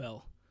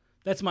 Bell.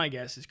 That's my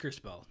guess. Is Chris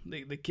Bell.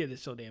 The kid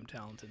is so damn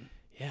talented.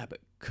 Yeah, but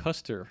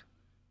Custer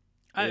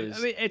I is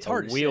mean, it's a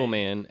hard to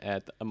wheelman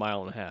at a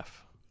mile and a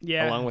half,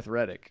 Yeah. along with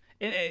Reddick.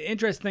 An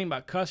interesting thing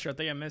about Custer, I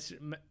think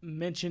I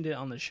mentioned it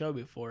on the show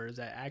before, is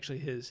that actually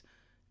his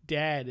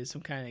dad is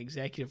some kind of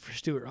executive for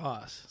Stuart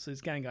Haas. So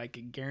he's kind of like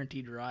a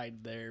guaranteed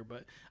ride there,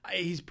 but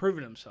he's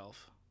proven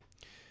himself.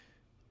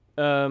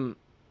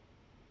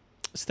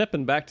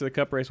 Stepping back to the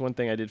Cup race, one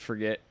thing I did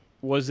forget: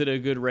 was it a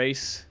good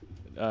race?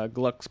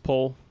 Gluck's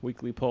poll,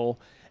 weekly poll,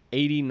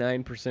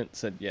 89%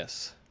 said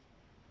yes.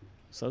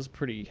 So that's a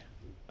pretty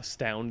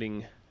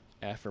astounding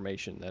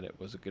affirmation that it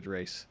was a good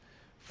race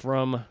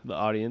from the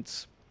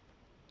audience.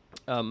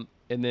 And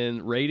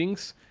then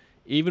ratings,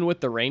 even with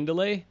the rain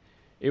delay,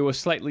 It was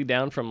slightly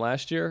down from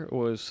last year. It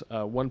was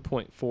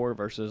 1.4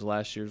 versus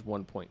last year's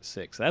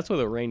 1.6. That's with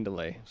a rain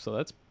delay. So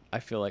that's, I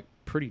feel like,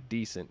 pretty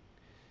decent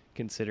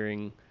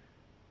considering,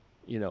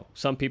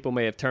 some people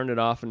may have turned it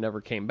off and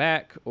never came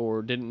back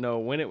or didn't know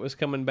when it was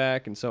coming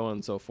back and so on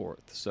and so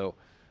forth. So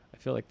I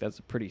feel like that's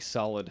a pretty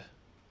solid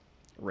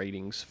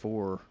ratings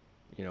for,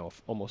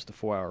 almost a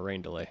 4-hour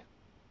rain delay.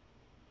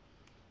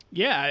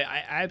 Yeah,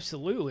 I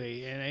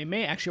absolutely. And it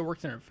may actually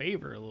work in our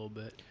favor a little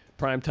bit.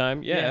 Prime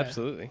time? Yeah,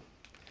 absolutely.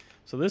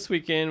 So this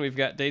weekend we've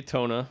got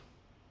Daytona.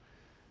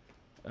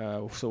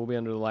 So we'll be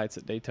under the lights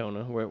at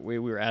Daytona. We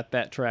were at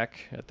that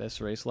track at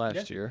this race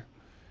last year.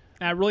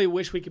 I really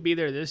wish we could be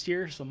there this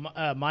year. So,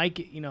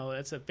 Mike,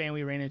 that's a fan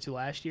we ran into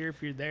last year.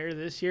 If you're there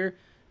this year,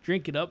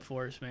 drink it up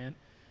for us, man.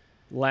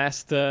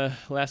 Last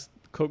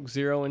Coke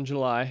Zero in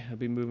July. I'll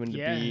be moving to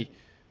be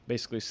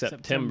basically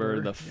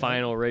September, the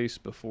final race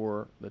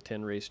before the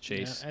 10-race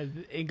chase. Yeah.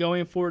 And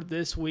going forward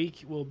this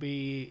week will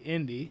be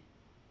Indy.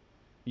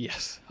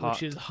 Yes.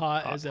 Which is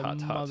hot as a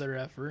mother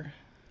effer.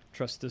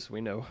 Trust us,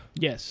 we know.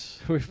 Yes.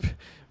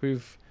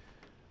 We've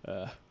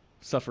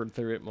suffered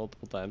through it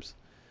multiple times.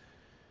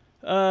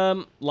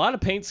 A lot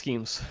of paint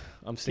schemes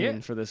I'm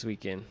seeing for this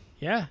weekend.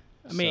 Yeah.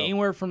 I mean,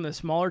 anywhere from the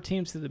smaller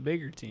teams to the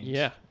bigger teams.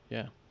 Yeah.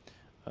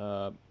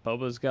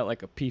 Bubba's got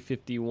like a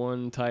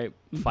P-51 type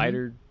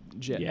fighter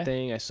jet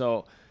thing. I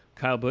saw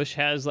Kyle Busch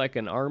has like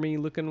an Army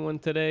looking one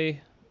today.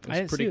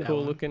 It's pretty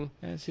cool looking.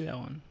 I didn't see that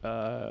one.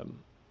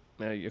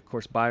 Of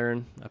course,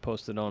 Byron. I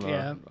posted on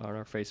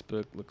our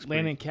Facebook. Looks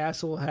Landon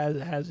Castle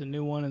has a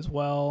new one as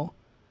well.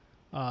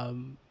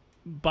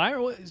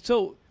 Byron.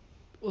 So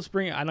let's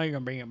bring it. I know you're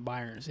gonna bring up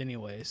Byron's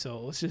anyway.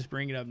 So let's just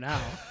bring it up now.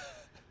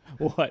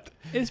 What?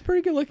 It's a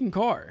pretty good looking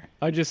car.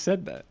 I just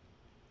said that.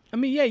 I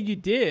mean, yeah, you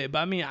did, but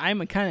I mean,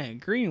 I'm kind of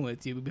agreeing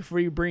with you. But before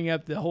you bring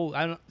up the whole,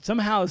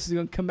 somehow this is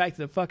gonna come back to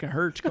the fucking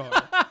Hertz car.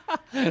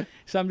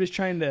 So I'm just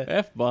trying to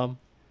F-bomb.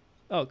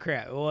 Oh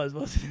crap! It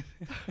wasn't it?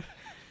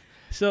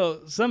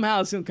 So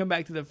somehow it's gonna come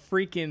back to the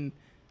freaking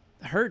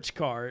Hertz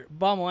car.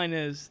 Bottom line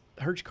is,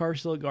 Hertz car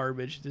still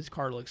garbage. This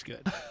car looks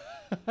good.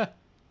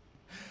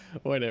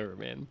 Whatever,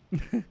 man.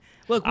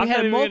 Look,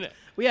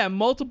 we had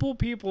multiple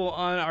people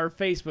on our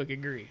Facebook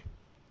agree.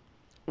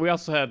 We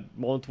also had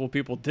multiple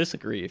people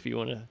disagree, if you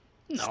want to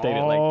state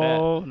it like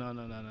that.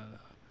 No.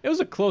 It was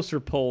a closer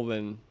poll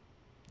than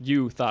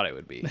you thought it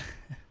would be.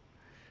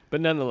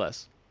 But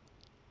nonetheless,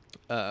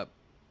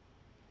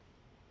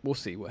 we'll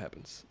see what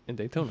happens in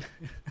Daytona.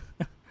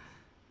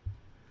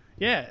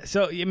 Yeah,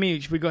 so, I mean,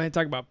 should we go ahead and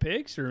talk about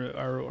picks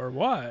or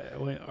what?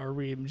 Are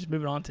we just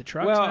moving on to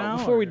trucks now? Well,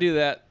 before we do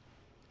that,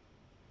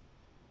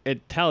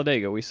 at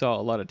Talladega, we saw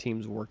a lot of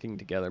teams working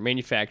together,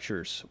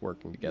 manufacturers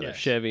working together, Yes.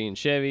 Chevy and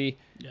Chevy.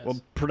 Yes. Well,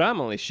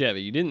 predominantly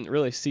Chevy. You didn't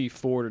really see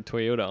Ford or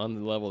Toyota on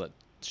the level that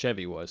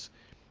Chevy was.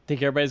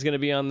 Think everybody's going to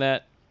be on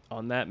that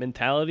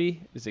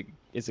mentality? Is it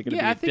going to be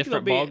a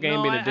different ball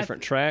game, being a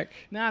different track?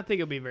 No, I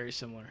think it'll be very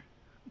similar.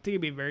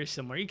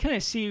 You kind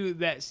of see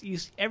that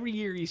every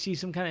year you see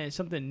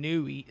something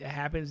new that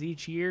happens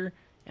each year,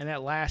 and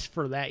that lasts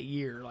for that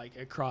year, like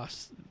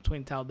across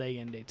between Talladega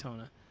and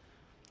Daytona.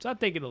 So I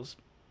think it'll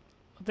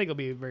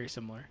be very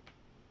similar.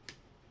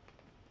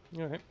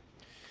 All right.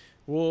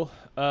 Well,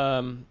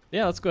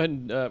 let's go ahead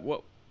and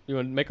what you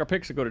want to make our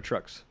picks or go to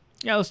trucks?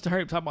 Yeah, let's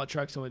talk about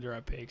trucks and we'll do our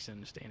picks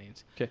and the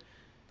standings. Okay.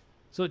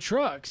 So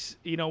trucks,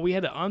 we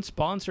had an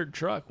unsponsored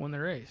truck win the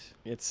race.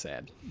 It's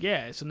sad.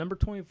 Yeah, so number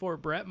 24,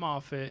 Brett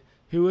Moffitt,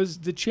 who was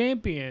the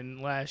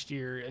champion last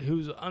year,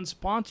 who's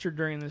unsponsored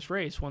during this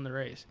race, won the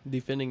race.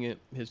 Defending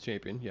his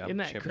champion. Yeah. Isn't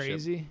that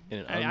crazy? In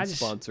an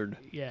unsponsored.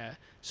 Yeah.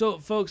 So,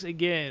 folks,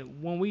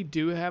 again, when we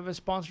do have a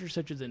sponsor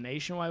such as a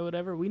Nationwide,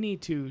 whatever, we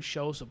need to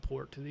show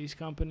support to these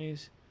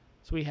companies.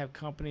 So we have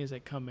companies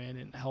that come in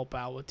and help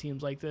out with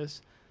teams like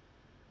this.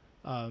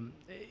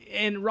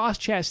 And Ross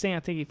Chastain, I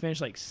think he finished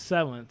like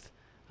 7th.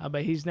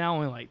 But he's now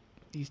only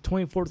he's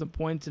 24th in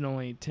points and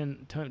only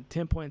 10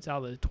 points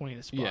out of the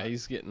 20th spot. Yeah,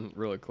 he's getting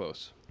really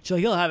close. So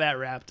he'll have that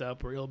wrapped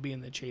up or he'll be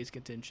in the chase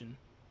contention.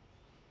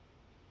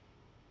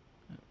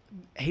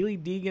 Haley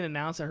Deegan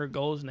announced that her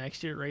goal is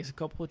next year to race a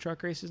couple of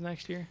truck races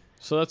next year.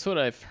 So that's what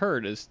I've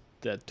heard is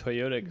that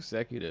Toyota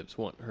executives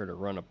want her to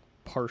run a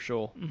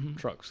partial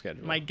truck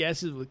schedule. My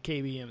guess is with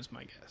KBM is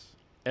my guess.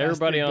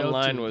 Everybody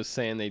online was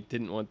saying they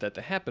didn't want that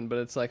to happen, but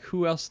it's like,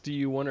 who else do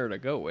you want her to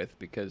go with?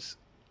 Because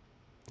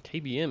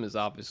KBM is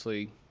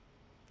obviously,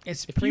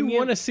 if you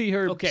want to see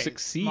her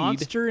succeed.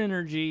 Monster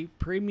Energy,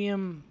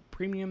 premium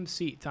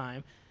seat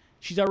time.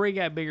 She's already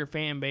got a bigger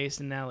fan base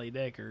than Natalie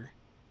Decker.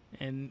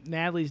 And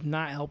Natalie's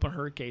not helping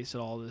her case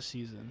at all this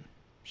season.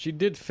 She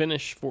did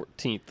finish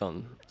 14th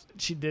on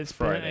She did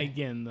Friday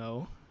again,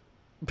 though.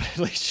 But at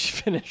least she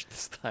finished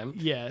this time.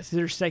 Yes,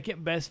 her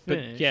second best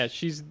finish. But yeah,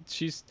 she's.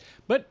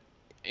 But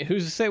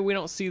who's to say we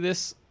don't see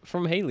this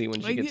from Haley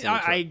when she gets in the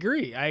truck? I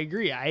agree.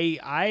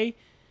 I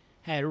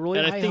had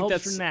really high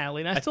hopes for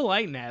Natalie, and I still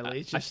like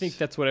Natalie. I think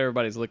that's what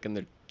everybody's licking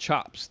their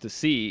chops to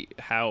see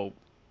how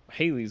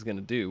Haley's going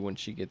to do when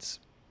she gets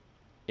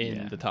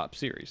in the top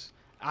series.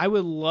 I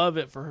would love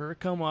it for her to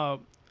come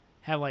up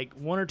have like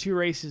 1 or 2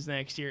 races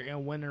next year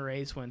and win a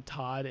race when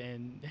Todd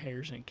and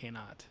Harrison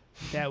cannot.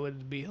 That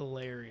would be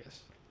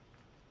hilarious.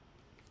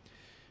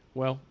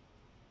 Well,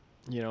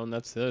 and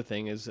that's the other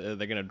thing is they're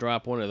going to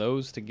drop one of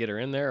those to get her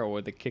in there, or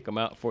would they kick them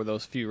out for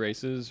those few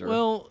races? Or?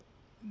 Well,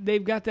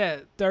 they've got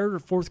that 3rd or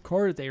 4th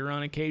car that they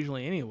run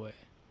occasionally anyway.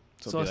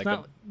 So it's like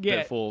not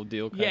a full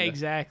deal. Kinda. Yeah,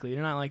 exactly.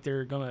 They're not like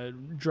they're gonna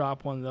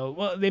drop one of those.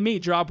 Well, they may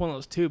drop one of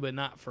those too, but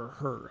not for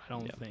her. I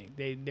don't think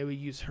they would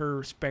use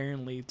her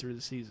sparingly through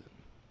the season.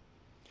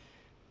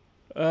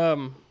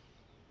 Man,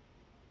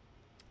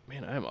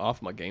 I'm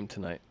off my game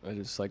tonight. I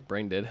just like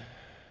brain dead.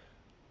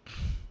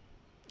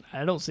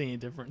 I don't see any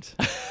difference.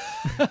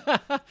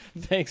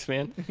 Thanks,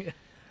 man.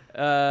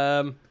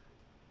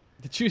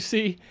 Did you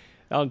see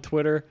on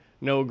Twitter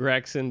Noah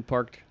Gragson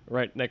parked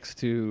right next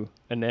to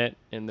Annette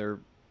in their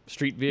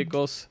street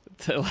vehicles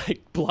to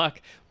like block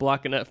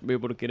enough to be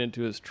able to get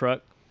into his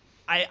truck?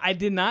 I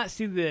did not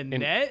see the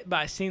net, but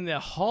I seen the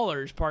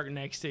haulers parked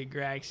next to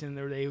Gragson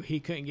where he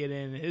couldn't get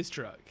in his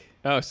truck.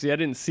 Oh, see, I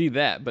didn't see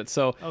that, but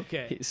so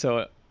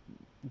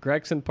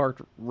Gragson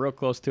parked real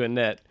close to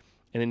Annette,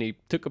 and then he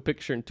took a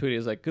picture and tweeted. He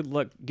was like, "Good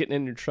luck getting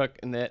in your truck,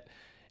 Annette."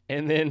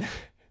 And then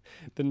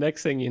the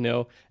next thing you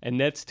know,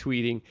 Annette's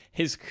tweeting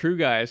his crew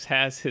guys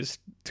has his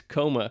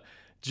Tacoma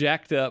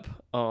jacked up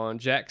on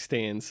jack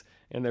stands,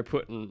 and they're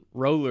putting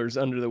rollers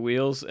under the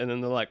wheels, and then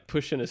they're like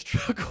pushing his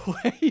truck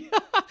away.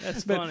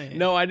 That's funny.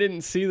 No, I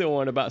didn't see the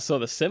one about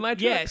the semi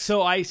truck. Yeah,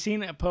 so I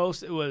seen a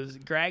post. It was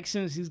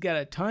Gragson's. He's got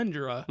a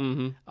Tundra,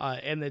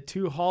 and the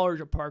 2 haulers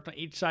are parked on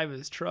each side of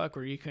his truck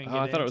where you couldn't get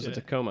into it. I thought it was a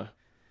Tacoma.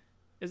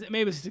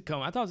 Maybe it's a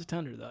Tacoma. I thought it was a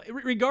Tundra, though.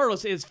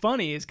 Regardless, it's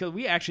funny. It's because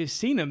we actually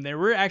seen him there.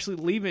 We're actually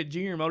leaving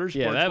Junior Motorsports.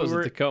 Yeah, that was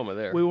a Tacoma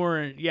there. We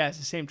weren't. Yeah, it's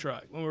the same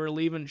truck. When we were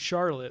leaving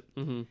Charlotte,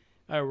 we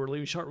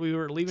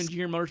were leaving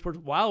Junior Motorsports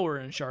while we were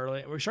in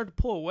Charlotte. We start to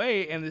pull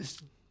away, and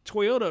this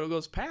Toyota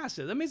goes past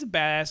it. I mean, it's a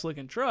badass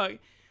looking truck.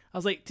 I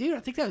was like, dude, I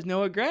think that was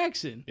Noah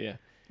Gragson. Yeah.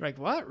 Like,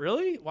 what?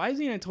 Really? Why is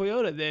he in a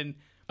Toyota? Then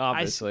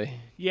obviously.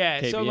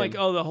 So I'm like,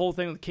 the whole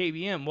thing with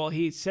KBM. Well,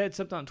 he said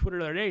something on Twitter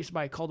the other day.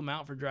 Somebody called him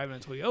out for driving a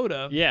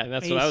Toyota. Yeah,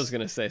 that's what I was going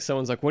to say.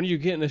 Someone's like, when are you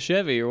getting a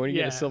Chevy or when are you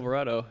getting a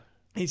Silverado?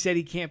 He said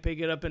he can't pick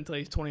it up until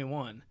he's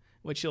 21,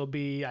 which he'll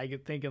be, I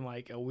could think, in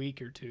like a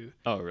week or 2.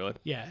 Oh, really?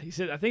 Yeah, he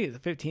said, I think it's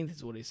the 15th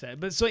is what he said.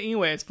 But so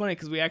anyway, it's funny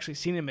because we actually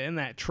seen him in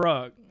that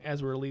truck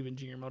as we were leaving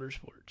Junior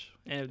Motorsports.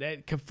 And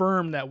that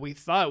confirmed that we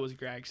thought it was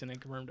Gragson and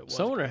confirmed it was.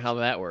 So I wonder how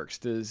that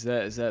works. Is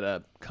that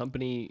a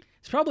company?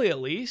 It's probably a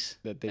lease.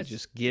 That they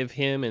just give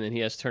him and then he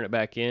has to turn it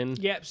back in?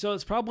 Yeah, so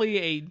it's probably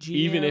a GM.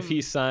 Even if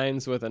he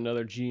signs with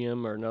another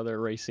GM or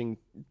another racing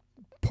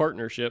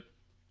partnership,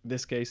 in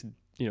this case,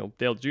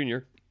 Dale Jr.,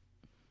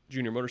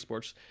 Junior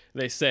Motorsports,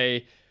 they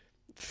say,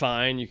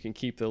 fine, you can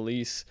keep the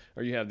lease,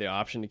 or you have the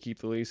option to keep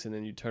the lease, and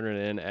then you turn it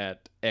in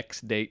at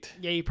X date.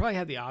 Yeah, you probably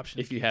have the option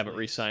if you haven't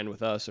re-signed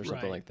with us or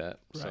something like that.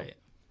 Right. So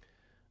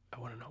I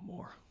want to know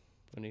more.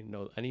 I need to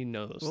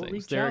know those things.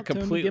 Reach They're out to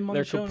him, get him on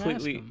the show and ask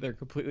completely him. they're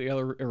completely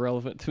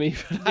irrelevant to me.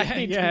 But I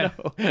need to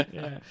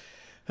know.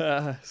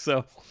 Yeah.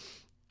 So,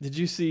 did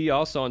you see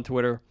also on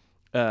Twitter,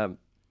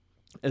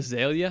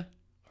 Azalea,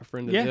 our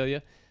friend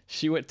Azalea?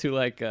 She went to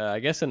I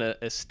guess an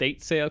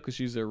estate sale because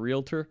she's a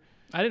realtor.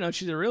 I didn't know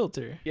she's a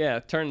realtor. Yeah,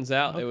 it turns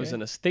out it was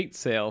an estate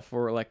sale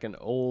for like an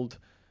old,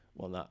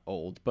 well, not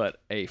old,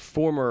 but a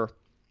former,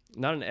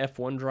 not an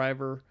F1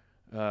 driver,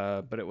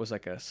 but it was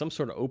like some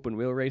sort of open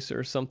wheel racer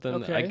or something.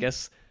 Okay. I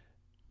guess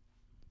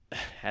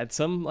had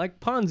some like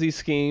Ponzi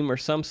scheme or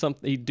something.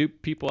 He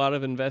duped people out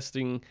of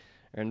investing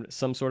and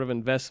some sort of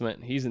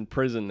investment. He's in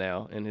prison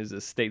now, and his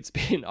estate's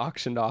being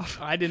auctioned off.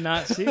 I did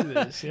not see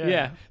this. Yeah.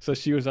 Yeah. So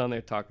she was on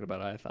there talking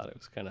about it. I thought it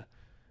was kind of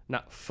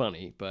not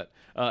funny, but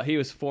he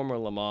was former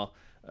Le Mans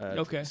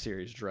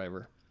series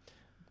driver.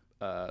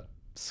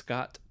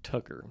 Scott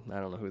Tucker.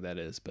 I don't know who that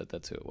is, but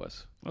that's who it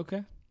was.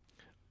 Okay.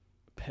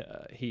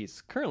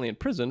 He's currently in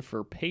prison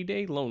for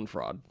payday loan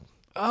fraud.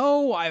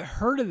 Oh, I've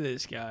heard of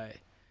this guy.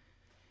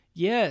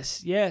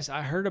 Yes,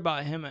 I heard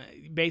about him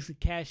basically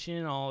cashing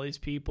in all these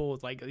people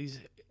with like these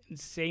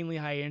insanely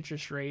high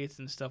interest rates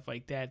and stuff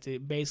like that to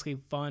basically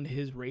fund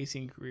his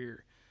racing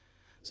career.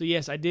 So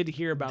yes, I did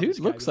hear about this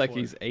guy looks before. like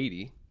he's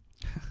 80.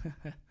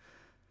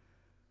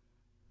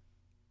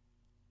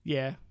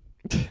 Yeah.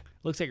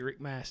 Looks like Rick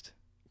Mast.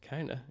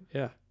 Kinda,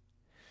 yeah.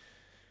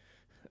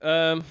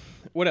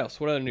 What else?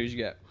 What other news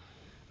you got?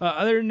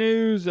 Other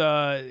news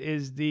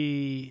is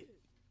we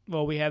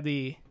have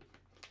the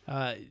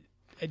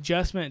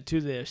adjustment to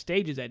the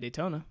stages at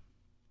Daytona.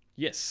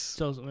 Yes.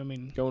 So, I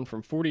mean, going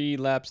from 40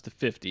 laps to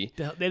 50.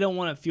 They don't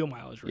want a fuel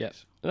mileage race. Yeah.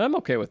 And I'm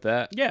okay with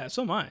that. Yeah,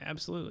 so am I.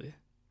 Absolutely.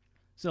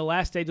 So the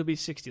last stage will be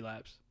 60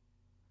 laps.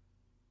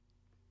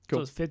 Cool.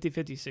 So it's 50,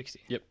 50, 60.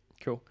 Yep.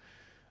 Cool.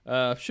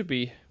 Should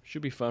be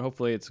fun.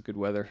 Hopefully it's a good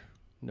weather.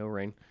 No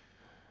rain.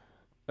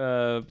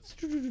 Let's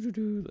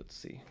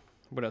see.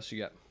 What else you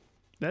got?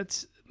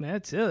 That's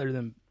it other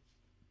than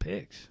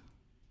picks.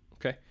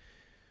 Okay.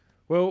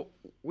 Well,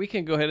 we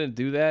can go ahead and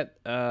do that.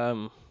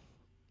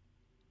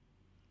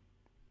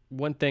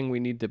 One thing we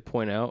need to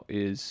point out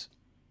is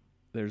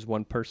there's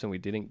one person we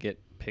didn't get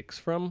picks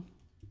from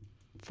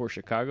for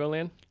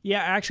Chicagoland.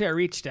 Yeah, actually, I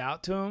reached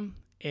out to him,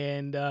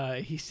 and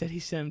he said he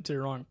sent them to the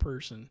wrong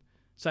person.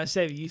 So I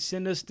said, if you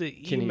send us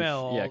the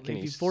email,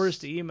 if you forward us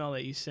the email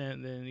that you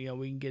sent, then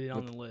we can get it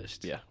on the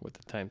list. Yeah, with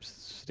the time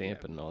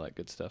stamp and all that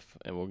good stuff,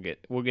 and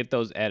we'll get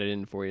those added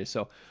in for you.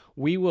 So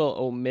we will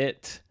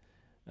omit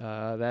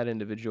that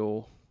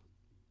individual,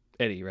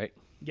 Eddie, right?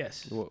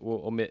 Yes.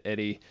 We'll omit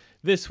Eddie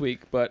this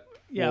week, but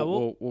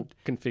we'll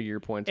configure your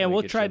points. And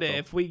we'll try to,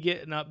 if we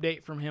get an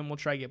update from him, we'll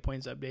try to get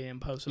points updated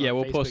and post them on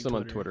we'll Facebook, post them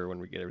on Twitter when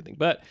we get everything.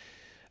 But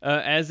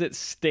as it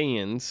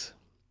stands,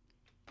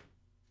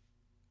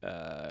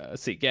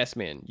 let's see,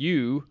 Gasman,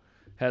 you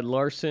had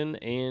Larson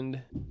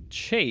and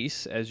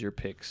Chase as your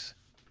picks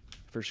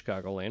for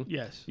Chicagoland.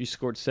 Yes. You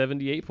scored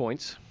 78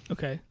 points.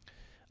 Okay.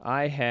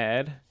 I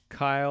had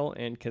Kyle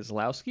and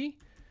Keselowski.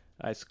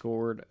 I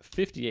scored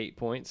 58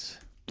 points.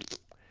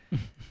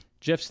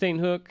 Jeff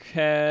Stainhook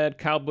had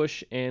Kyle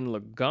Busch and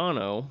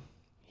Logano.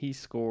 He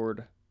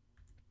scored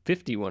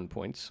 51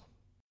 points.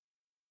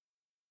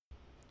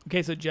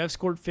 Okay, so Jeff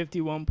scored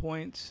 51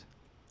 points.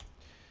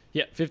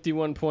 Yeah,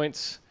 51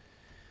 points.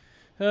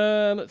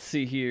 Let's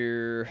see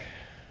here.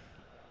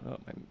 Oh,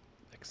 my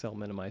Excel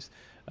minimized.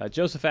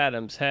 Joseph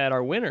Adams had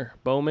our winner,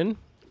 Bowman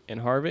and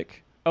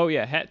Harvick. Oh,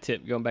 yeah, hat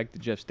tip, going back to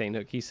Jeff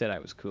Stainhook. He said I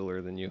was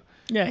cooler than you.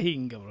 Yeah, he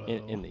can go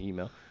in the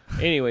email.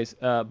 Anyways,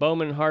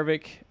 Bowman and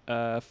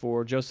Harvick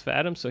for Joseph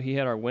Adams, so he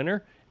had our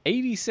winner,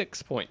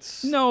 86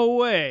 points. No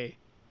way.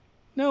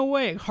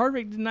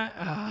 Harvick did not.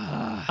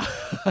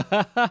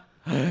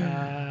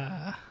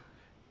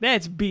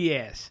 That's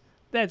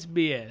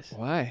BS.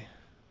 Why?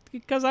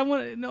 Because I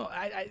want to know.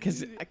 I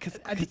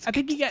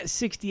think he got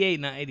 68,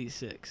 not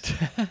 86.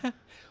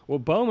 Well,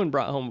 Bowman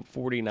brought home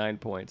 49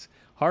 points.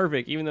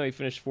 Harvick, even though he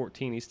finished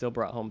 14, he still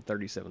brought home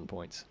 37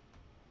 points.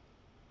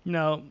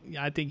 No,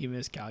 I think you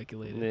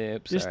miscalculated.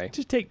 Yep, sorry.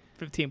 Just take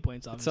 15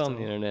 points off. It's on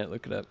the internet.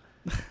 Look it up.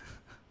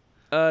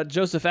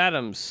 Joseph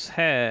Adams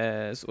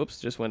has...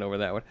 Whoops, just went over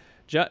that one.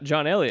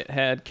 John Elliott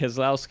had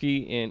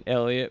Keselowski and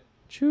Elliott.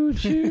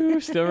 Choo-choo.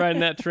 Still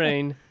riding that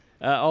train.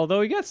 Although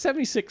he got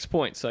 76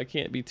 points, so I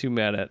can't be too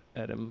mad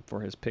at him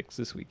for his picks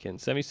this weekend.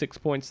 76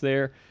 points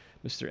there,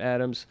 Mr.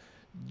 Adams.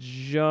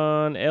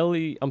 John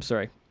Elliott... I'm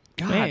sorry.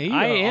 God, man,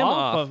 I am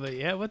off of it.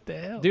 Yeah, what the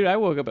hell? Dude, I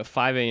woke up at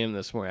 5 a.m.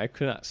 this morning. I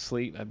could not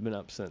sleep. I've been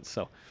up since.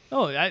 So.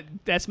 Oh,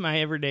 that's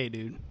my everyday,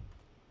 dude.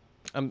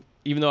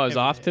 Even though I was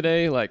off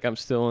today, like I'm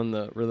still in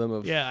the rhythm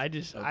of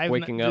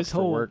waking up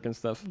for work and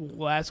stuff.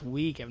 Last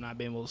week, I've not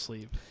been able to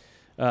sleep.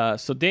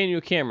 So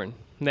Daniel Cameron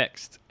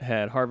next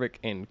had Harvick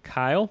and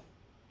Kyle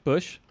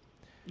Busch.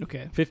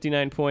 Okay.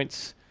 59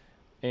 points.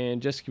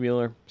 And Jessica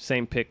Mueller,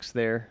 same picks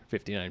there,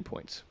 59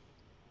 points.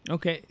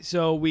 Okay,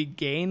 so we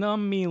gained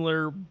on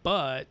Mueller,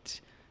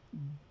 but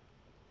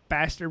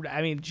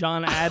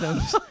John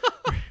Adams.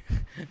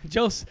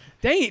 Dang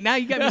it, now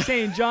you got me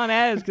saying John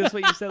Adams because that's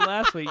what you said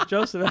last week.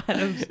 Joseph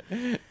Adams.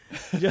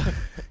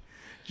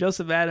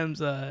 Joseph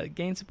Adams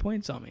gained some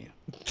points on me.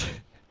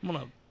 I'm going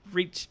to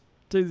reach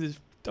through this.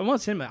 I'm going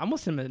to send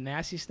him a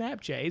nasty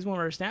Snapchat. He's one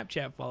of our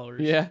Snapchat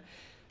followers. Yeah.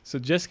 So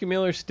Jessica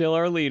Mueller's still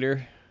our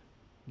leader.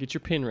 Get your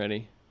pin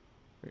ready.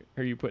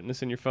 Are you putting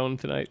this in your phone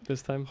tonight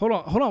this time? Hold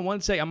on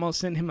 1 sec. I'm going to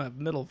send him a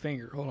middle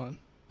finger. Hold on.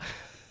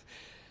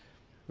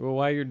 Well,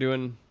 while you're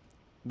doing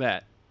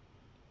that.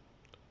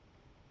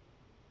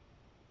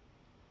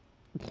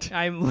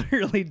 I'm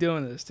literally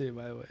doing this too,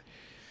 by the way.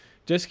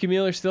 Jessica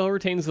Mueller still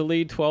retains the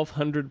lead,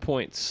 1,200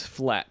 points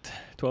flat.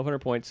 1,200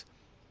 points.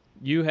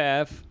 You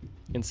have,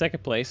 in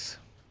second place,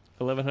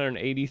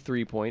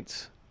 1,183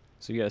 points.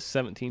 So you got a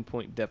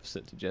 17-point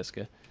deficit to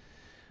Jessica.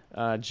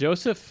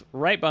 Joseph,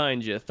 right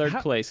behind you, third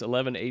place,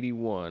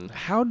 1181.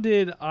 How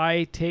did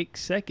I take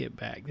second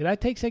back? Did I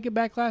take second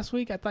back last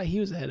week? I thought he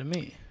was ahead of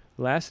me.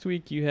 Last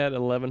week you had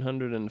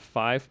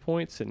 1,105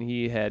 points, and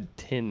he had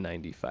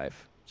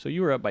 1,095. So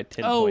you were up by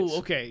 10 points. Oh,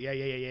 okay.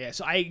 Yeah.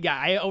 So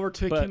I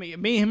overtook him. Me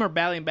and him are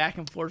battling back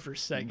and forth for a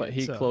second. But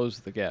he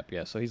closed the gap,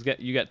 yeah. So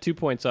you got 2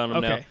 points on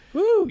him now.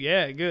 Woo,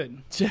 yeah,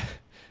 good.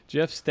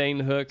 Jeff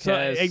Stainhook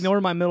has...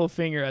 Ignore my middle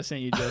finger I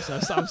sent you,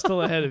 Joseph. I'm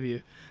still ahead of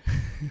you.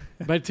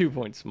 By 2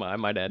 points, I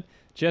might add.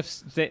 Jeff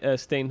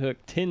Stainhook,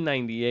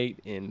 1098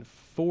 in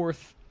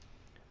fourth.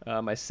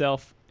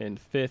 Myself in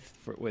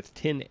fifth with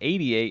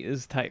 1088. This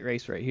is a tight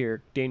race right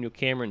here. Daniel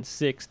Cameron,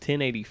 6th,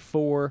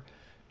 1084.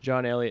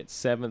 John Elliott,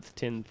 7th,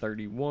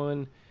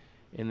 1031.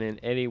 And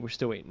then Eddie, we're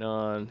still waiting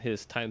on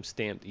his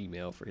time-stamped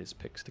email for his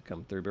picks to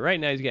come through. But right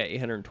now he's got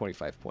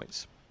 825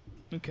 points.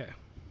 Okay.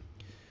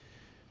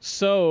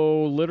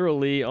 So,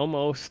 literally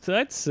almost,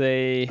 I'd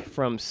say,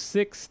 from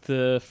 6th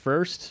to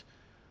 1st,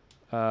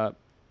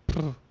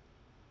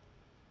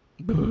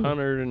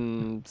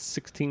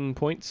 116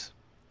 points.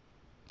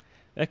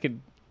 That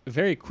could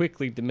very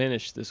quickly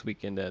diminish this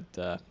weekend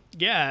at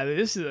yeah,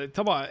 this is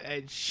talk about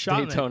a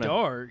shot Daytona. In the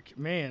dark.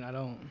 Man, I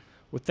don't.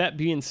 With that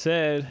being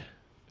said,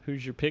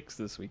 who's your picks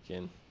this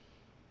weekend?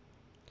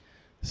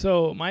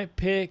 So my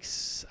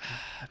picks,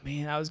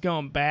 man, I was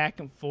going back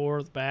and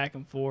forth.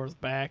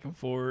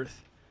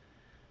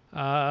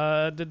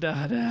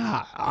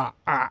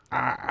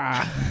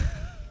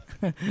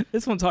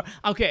 This one's hard.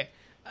 Okay,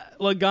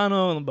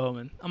 Logano and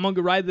Bowman. I'm gonna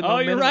go ride the. Oh,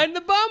 you're riding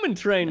the Bowman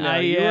train now.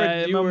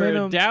 You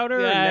were a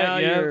doubter,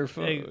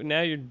 and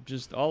now you're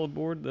just all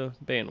aboard the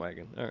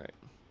bandwagon. All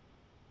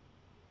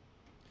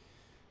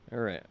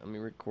right. Let me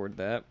record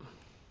that.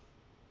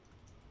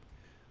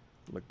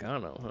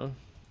 Logano, huh?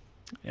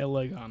 Yeah,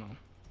 Logano.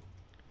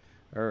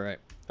 All right.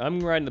 I'm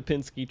riding the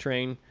Penske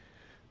train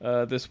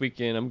this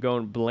weekend. I'm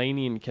going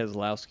Blaney and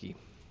Keselowski.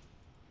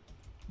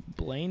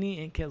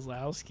 Blaney and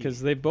Keselowski.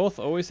 Because they both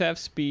always have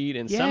speed,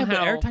 and somehow...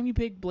 but every time you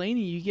pick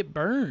Blaney, you get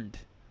burned.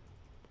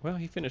 Well,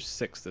 he finished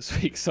 6th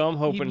this week, so I'm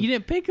hoping... You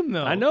didn't pick him,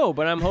 though. I know,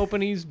 but I'm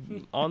hoping he's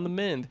on the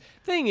mend.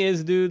 Thing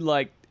is, dude,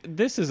 like,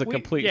 this is a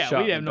complete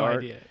shot we have no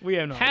idea.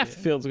 Half the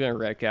field's going to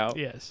wreck out.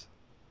 Yes.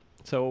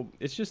 So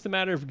it's just a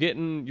matter of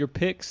getting your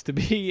picks to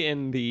be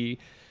in the,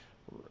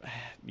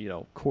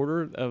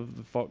 quarter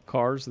of the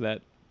cars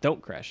that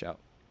don't crash out.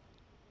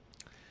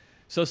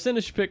 So send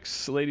us your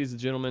picks, ladies and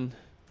gentlemen.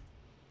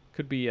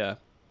 Could be a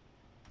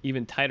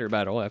even tighter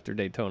battle after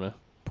Daytona,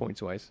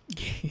 points-wise.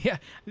 Yeah.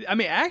 I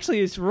mean, actually,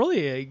 it's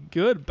really a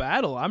good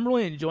battle. I'm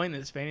really enjoying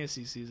this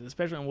fantasy season,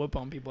 especially on whoop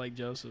on people like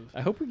Joseph.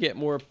 I hope we get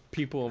more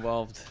people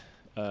involved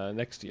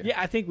next year.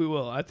 Yeah, I think we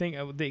will. I think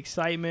with the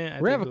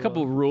excitement. We have a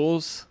couple of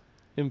rules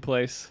in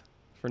place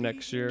for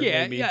next year.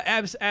 Yeah, maybe.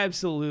 yeah,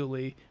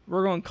 absolutely.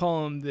 We're going to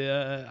call them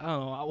the, I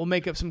don't know, we'll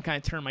make up some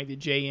kind of term like the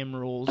JM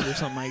rules or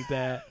something like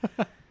that.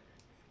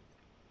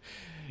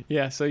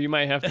 Yeah, so you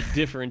might have to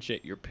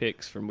differentiate your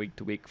picks from week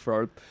to week.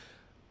 For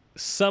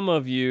some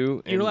of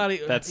you, you're allowed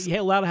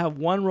to have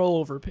one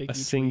rollover pick a each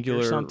singular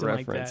week or something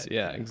reference. like that.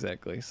 Yeah,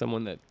 exactly.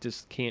 Someone that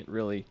just can't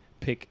really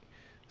pick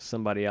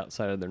somebody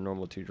outside of their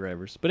normal 2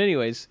 drivers. But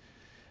anyways,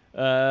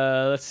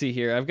 let's see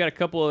here. I've got a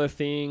couple other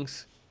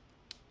things.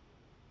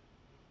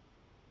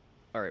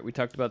 All right, we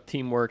talked about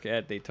teamwork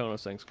at Daytona,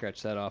 so I can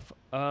scratch that off.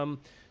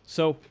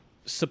 So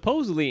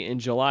supposedly in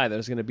July,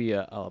 there's going to be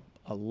a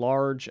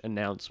large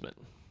announcement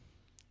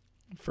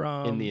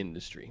in the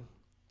industry.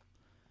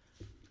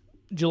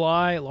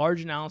 July,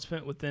 large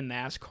announcement within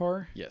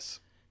NASCAR.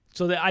 Yes.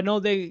 So I know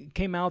they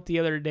came out the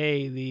other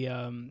day.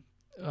 The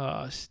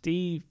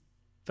Steve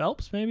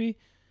Phelps maybe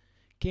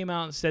came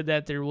out and said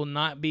that there will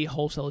not be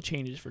wholesale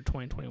changes for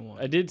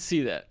 2021. I did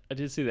see that,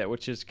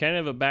 which is kind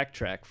of a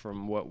backtrack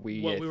from what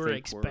we were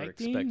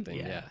expecting.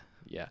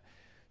 Yeah.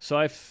 So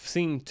I've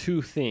seen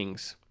 2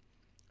 things.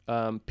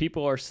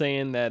 People are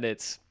saying that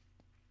it's,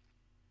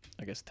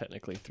 I guess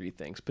technically 3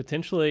 things.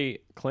 Potentially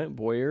Clint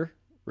Boyer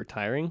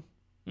retiring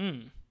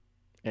and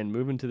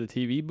moving to the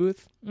TV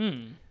booth.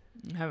 I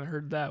haven't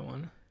heard that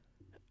one.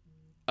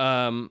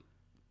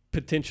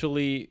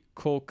 Potentially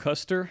Cole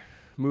Custer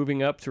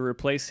moving up to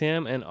replace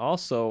him. And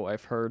also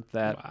I've heard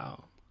that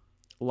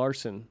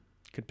Larson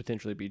could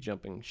potentially be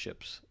jumping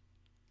ships.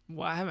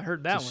 Well, I haven't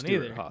heard that one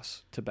either.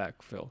 Haas to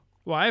backfill.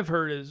 Well, I've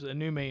heard is a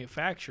new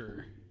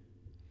manufacturer.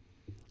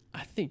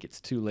 I think it's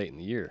too late in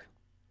the year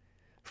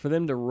for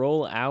them to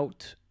roll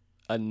out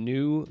a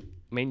new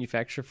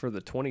manufacturer for the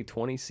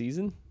 2020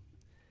 season.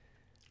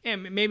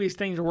 And maybe it's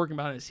things are working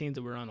behind the scenes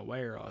that we're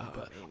unaware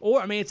of.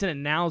 Or it's an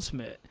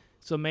announcement.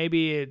 So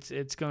maybe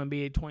it's going to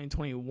be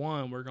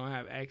 2021. We're going to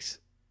have X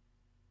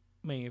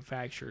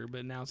manufacturer,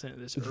 but announcing it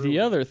this early. The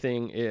other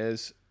thing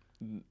is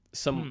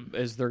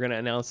is they're going to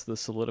announce the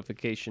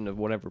solidification of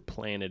whatever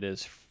plan it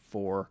is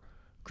for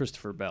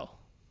Christopher Bell.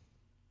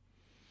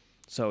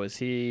 So is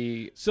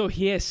he? So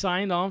he has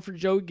signed on for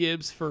Joe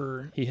Gibbs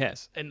for. He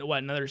has. And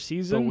another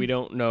season? But we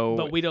don't know.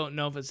 But we don't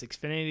know if it's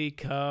Xfinity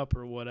Cup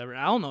or whatever.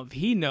 I don't know if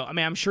he know. I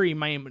mean, I'm sure he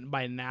might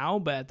by now,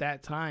 but at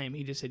that time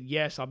he just said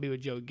yes, I'll be with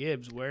Joe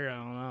Gibbs. Where I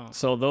don't know.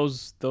 So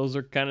those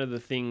are kind of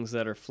the things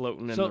that are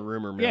floating in the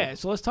rumor mill. Yeah.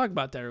 So let's talk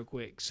about that real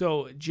quick.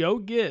 So Joe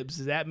Gibbs,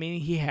 does that mean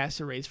he has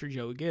to race for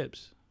Joe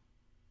Gibbs?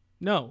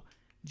 No.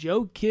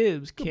 Joe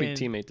Gibbs can be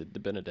teammate to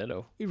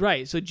Benedetto.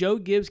 Right. So Joe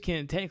Gibbs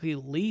can technically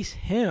lease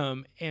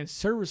him and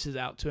services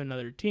out to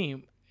another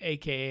team,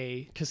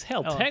 aka because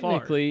hell, LFR.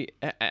 Technically,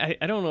 I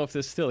don't know if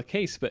this is still the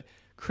case, but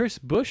Chris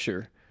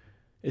Buescher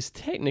was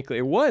technically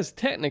a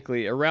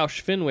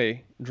Roush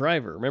Fenway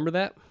driver. Remember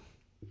that?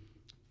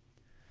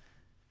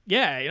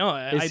 Yeah,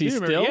 is I he do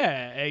remember. Still?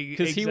 Yeah,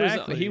 because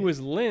exactly. he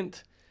was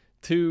lent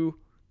to,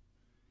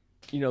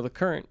 the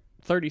current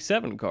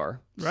 37 car.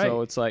 Right.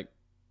 So it's like.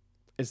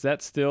 Is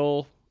that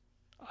still?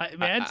 I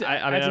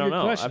don't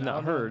know. Question. I've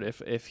not heard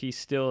if he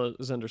still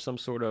is under some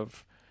sort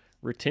of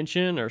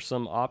retention or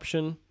some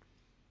option.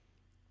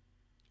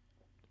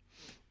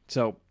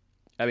 So,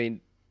 I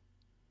mean,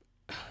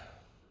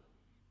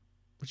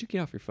 would you get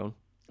off your phone?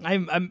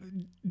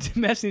 I'm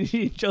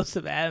messaging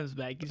Joseph Adams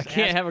back. I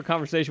can't have a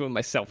conversation with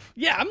myself.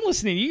 Yeah, I'm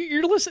listening.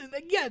 You're listening.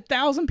 Yeah,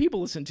 1,000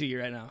 people listen to you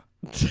right now.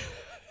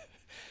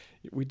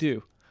 We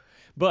do,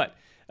 but.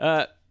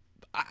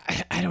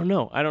 I don't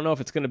know. I don't know if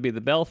it's going to be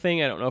the Bell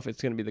thing. I don't know if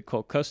it's going to be the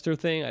Cole Custer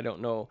thing. I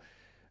don't know.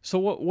 So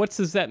what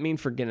does that mean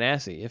for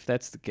Ganassi if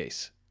that's the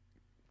case?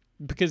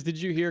 Because did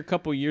you hear a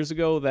couple years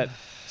ago that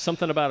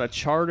something about a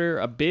charter,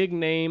 a big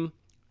name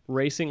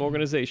racing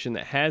organization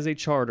that has a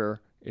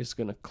charter is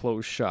going to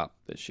close shop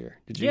this year.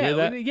 Did you hear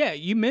that? Yeah,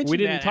 you mentioned We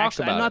didn't that, talk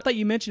actually. about I it. thought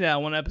you mentioned that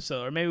on one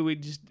episode, or maybe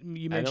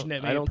you mentioned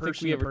it. Maybe I don't think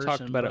person we to ever talked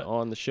person, about it but-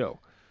 on the show.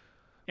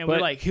 And But-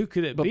 we're like, who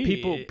could it But be?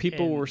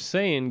 people And- were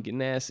saying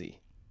Ganassi,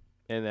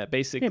 and that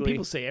basically Yeah,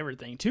 people say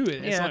everything too.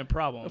 That's Yeah, the only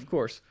problem. of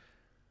course.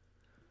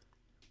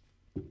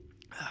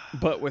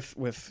 But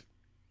with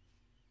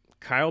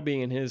Kyle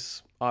being in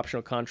his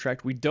optional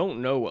contract, we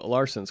don't know what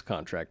Larson's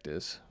contract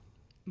is.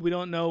 We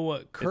don't know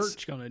what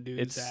Kurt's going to do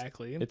It's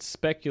exactly. It's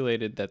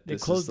speculated that They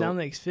this closed is down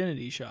the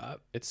Xfinity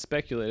shop. It's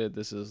speculated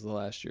this is the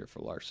last year for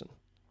Larson,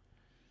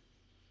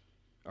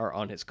 or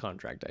on his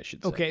contract, I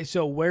should say. Okay,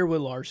 so where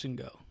would Larson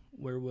go?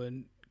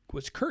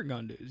 What's Kurt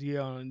going to do? Is he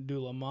going to do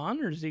Le Mans,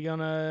 or is he going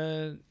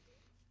to?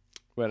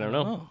 Well, I don't I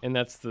don't know. know. And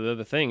that's the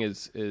other thing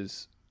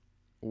is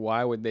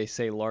why would they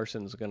say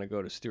Larson's going to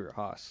go to Stewart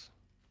Haas?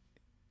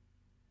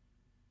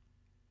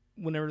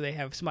 Whenever they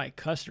have somebody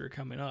Custer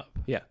coming up.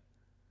 Yeah.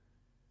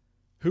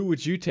 Who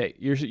would you take?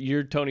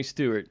 You're Tony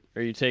Stewart.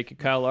 Are you taking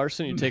Kyle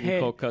Larson? Or you taking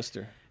Man. Cole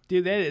Custer?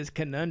 Dude, that is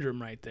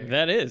conundrum right there.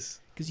 That is.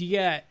 Because you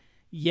got,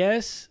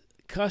 yes,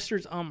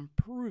 Custer's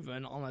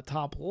unproven on the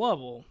top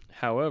level.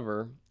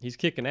 However, he's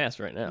kicking ass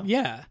right now.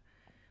 Yeah.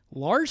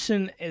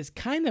 Larson is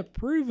kind of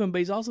proven, but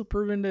he's also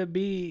proven to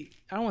be,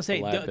 I don't want to say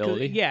A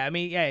liability?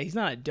 he's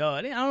not a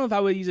dud. I don't know if I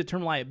would use the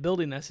term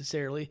liability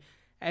necessarily,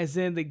 as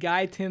in the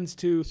guy tends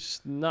to,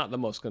 Just not the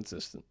most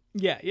consistent.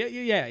 yeah,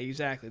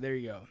 exactly. There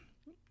you go.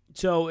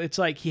 So it's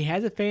like he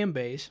has a fan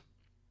base.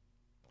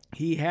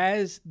 He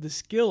has the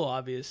skill,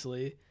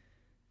 obviously,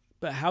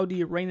 but how do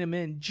you rein him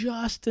in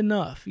just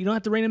enough? You don't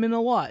have to rein him in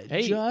a lot,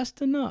 Hey,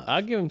 just enough.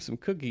 I'll give him some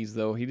cookies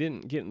though. He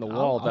didn't get in the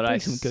I'll wall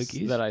take some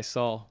cookies. that I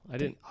saw. I'll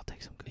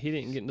take some cookies. He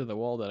didn't get into the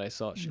wall that I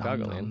saw at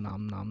Chicagoland.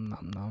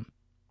 Nom.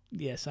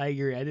 Yes, I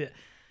agree. I did.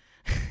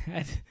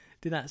 I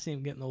did not see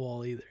him get in the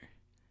wall either.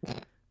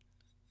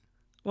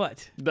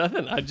 What?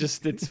 Nothing.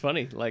 It's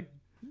funny. Like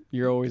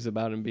you're always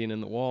about him being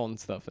in the wall and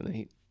stuff, and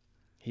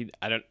he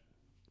I don't.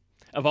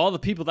 Of all the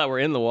people that were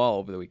in the wall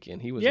over the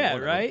weekend, he was Yeah, one of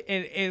them. right.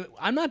 And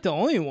I'm not the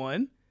only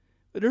one.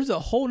 But there's a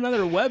whole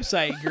nother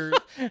website group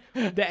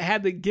that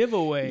had the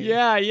giveaway.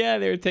 Yeah,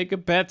 they were taking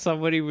bets on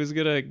when he was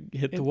gonna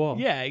hit the wall.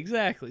 Yeah,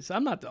 exactly. So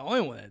I'm not the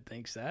only one that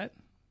thinks that.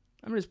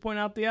 I'm just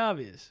pointing out the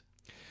obvious.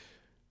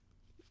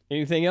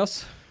 Anything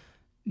else?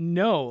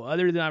 No,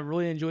 other than I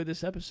really enjoyed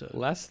this episode.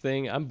 Last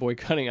thing, I'm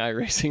boycotting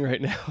iRacing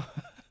right now.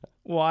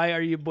 Why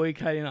are you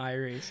boycotting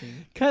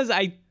iRacing? Because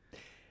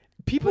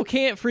people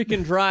can't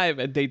freaking drive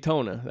at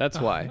Daytona. That's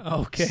why.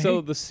 Okay.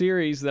 So the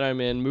series that I'm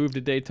in moved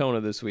to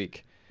Daytona this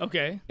week.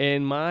 Okay.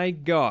 And my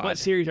God. What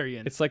series are you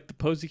in? It's like the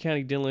Posey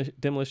County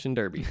Demolition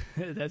Derby.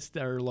 That's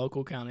our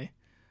local county.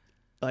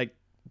 Like,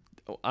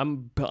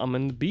 I'm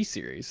in the B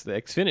series, the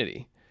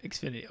Xfinity.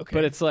 Xfinity. Okay.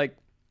 But it's like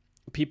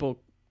people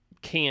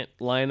can't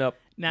line up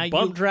now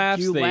bump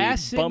drafts. You they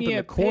last sent bump me in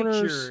a the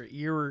corners. picture.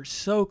 You were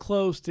so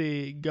close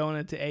to going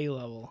into A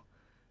level.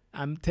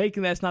 I'm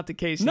taking that's not the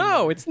case. No,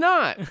 anymore. it's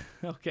not.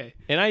 Okay.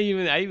 And I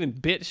even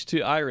bitched to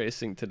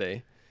iRacing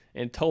today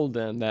and told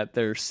them that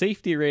their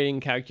safety rating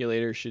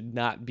calculator should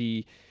not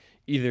be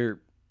either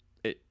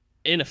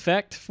in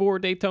effect for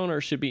Daytona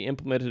or should be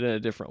implemented in a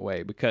different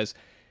way, because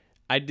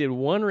I did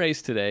one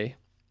race today,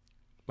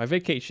 my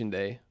vacation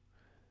day.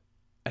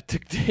 I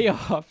took day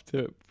off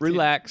to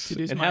relax to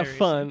do some and have iRacing.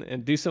 fun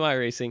and do some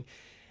iRacing.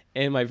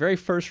 And my very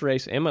first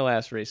race and my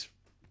last race,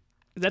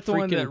 Is that the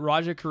one freaking- that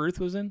Raja Caruth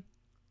was in?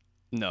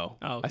 no.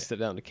 Oh, okay. I stepped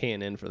down to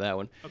K&N for that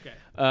one. Okay.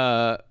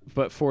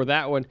 But for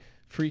that one,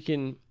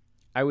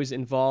 I was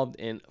involved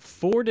in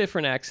 4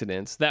 different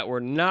accidents that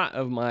were not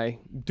of my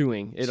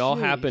doing. It all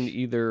Sheesh. happened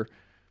either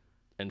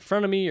in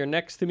front of me or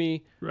next to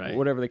me, Right.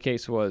 whatever the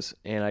case was,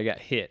 and I got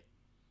hit.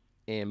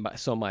 And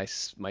so my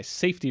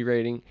safety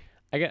rating,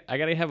 I got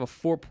to have a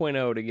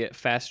 4.0 to get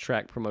fast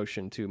track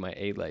promotion to my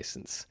A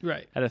license.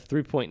 Right. I had a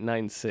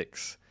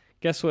 3.96.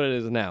 Guess what it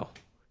is now?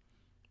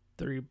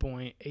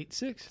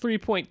 3.86.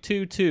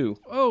 3.22.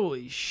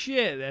 Holy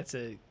shit, that's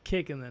a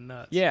kick in the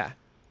nuts. Yeah.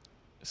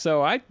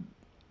 So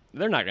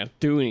they're not going to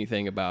do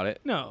anything about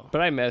it. No.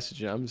 But I messaged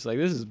him. I'm just like,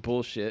 this is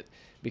bullshit,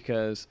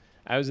 because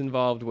I was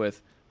involved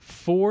with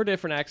 4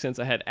 different accidents.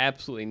 I had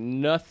absolutely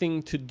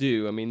nothing to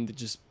do. I mean,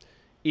 just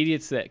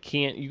idiots that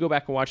can't. You go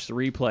back and watch the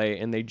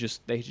replay, and they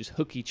just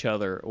hook each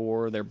other,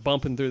 or they're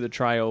bumping through the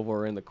trioval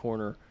or in the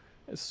corner.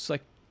 It's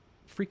like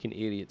freaking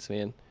idiots,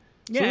 man.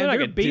 So Yeah, they're not they're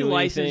gonna B do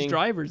licensed anything.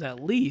 drivers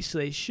at least, so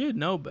they should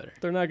know better.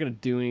 They're not going to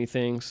do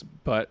anything,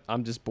 but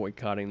I'm just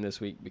boycotting this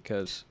week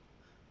because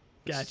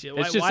Gotcha.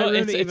 it's just why ruin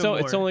it it's even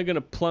it's more? only going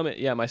to plummet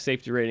my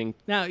safety rating.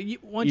 Now,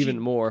 once even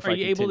more if are I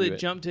you able to continue it.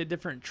 jump to a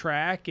different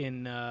track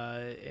and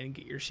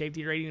get your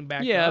safety rating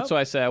back Yeah, up? that's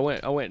why I said I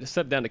went to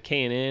step down to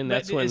K&N.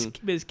 That's when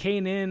is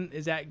K&N,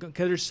 is that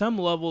because there's some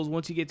levels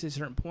once you get to a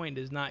certain point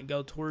does not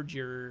go towards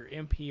your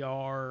MPR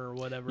or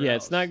whatever. yeah,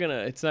 else. it's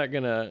not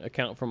gonna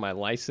account for my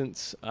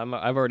license.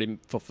 I've already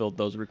fulfilled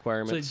those So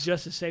requirements. it's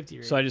just a safety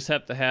rating. So I just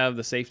have to have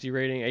the safety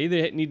rating. I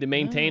either need to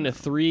maintain a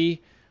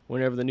 3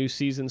 whenever the new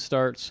season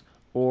starts,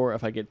 or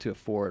if I get to a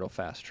 4, it'll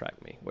fast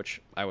track me,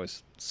 which I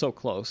was so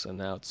close and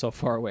now it's so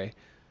far away.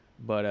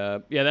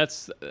 But yeah,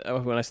 that's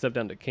when I stepped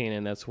down to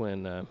K&N. That's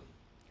when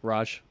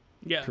Raj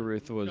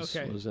Caruth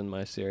was in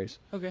my series.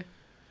 Okay.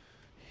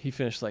 He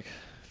finished like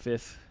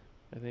 5th,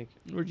 I think.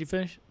 Where'd you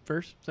finish?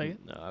 First, second?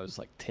 No, I was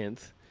like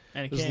 10th.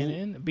 And a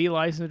K&N? B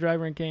license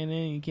driver in K&N,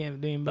 you can't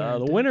do anything better.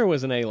 The winner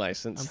was an A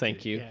license,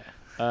 thank you.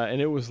 Yeah.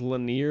 And it was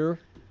Lanier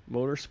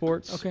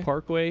Motorsports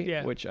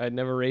Parkway, which I'd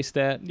never raced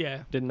at.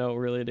 Yeah. Didn't know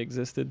really it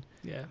existed.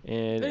 Yeah.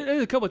 And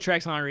there's a couple of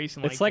tracks on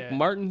recently. It's like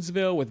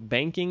Martinsville with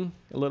banking,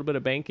 a little bit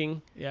of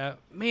banking. Yeah.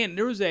 Man,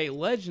 there was a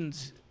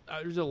Legends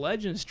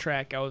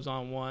track I was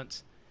on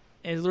once.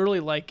 And it's literally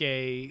like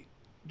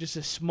just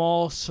a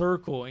small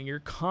circle, and you're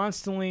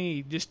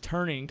constantly just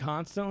turning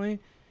constantly.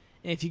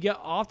 And if you get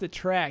off the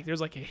track,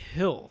 there's like a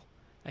hill.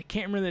 I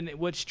can't remember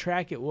which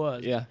track it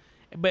was. Yeah.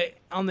 But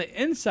on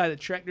the inside of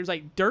the track, there's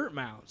like dirt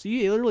mounds. So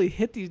you literally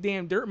hit these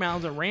damn dirt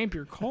mounds and ramp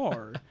your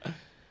car.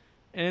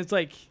 And it's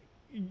like,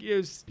 it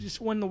was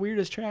just one of the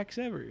weirdest tracks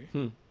ever.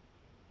 I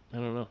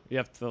don't know. You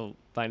have to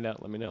find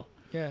out. Let me know.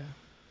 Yeah.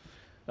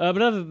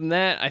 But other than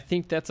that, I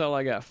think that's all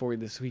I got for you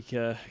this week,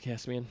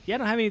 Castman. Yeah, I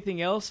don't have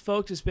anything else,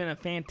 folks. It's been a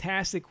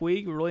fantastic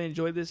week. We really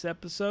enjoyed this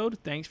episode.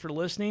 Thanks for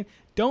listening.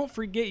 Don't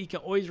forget, you can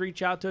always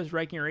reach out to us,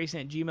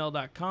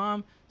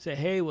 wreckingandracing@gmail.com. Say,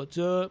 hey, what's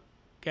up?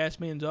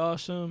 Gasman's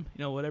awesome.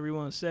 Whatever you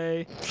want to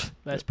say.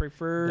 That's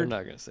preferred. They're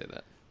not going to say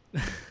that.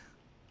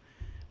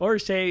 Or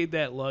say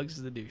that Lugs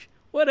is the douche.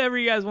 Whatever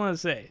you guys want to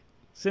say,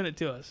 send it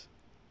to us.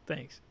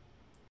 Thanks.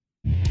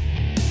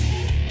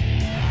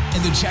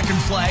 And the checkered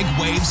flag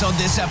waves on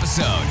this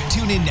episode.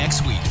 Tune in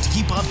next week to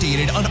keep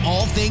updated on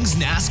all things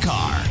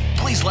NASCAR.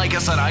 Please like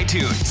us on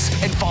iTunes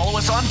and follow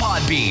us on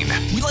Podbean.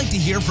 We'd like to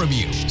hear from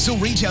you, so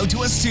reach out to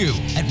us too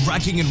at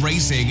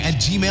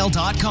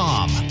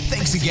wreckingandracing@gmail.com.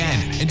 Thanks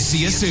again, and see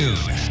you soon.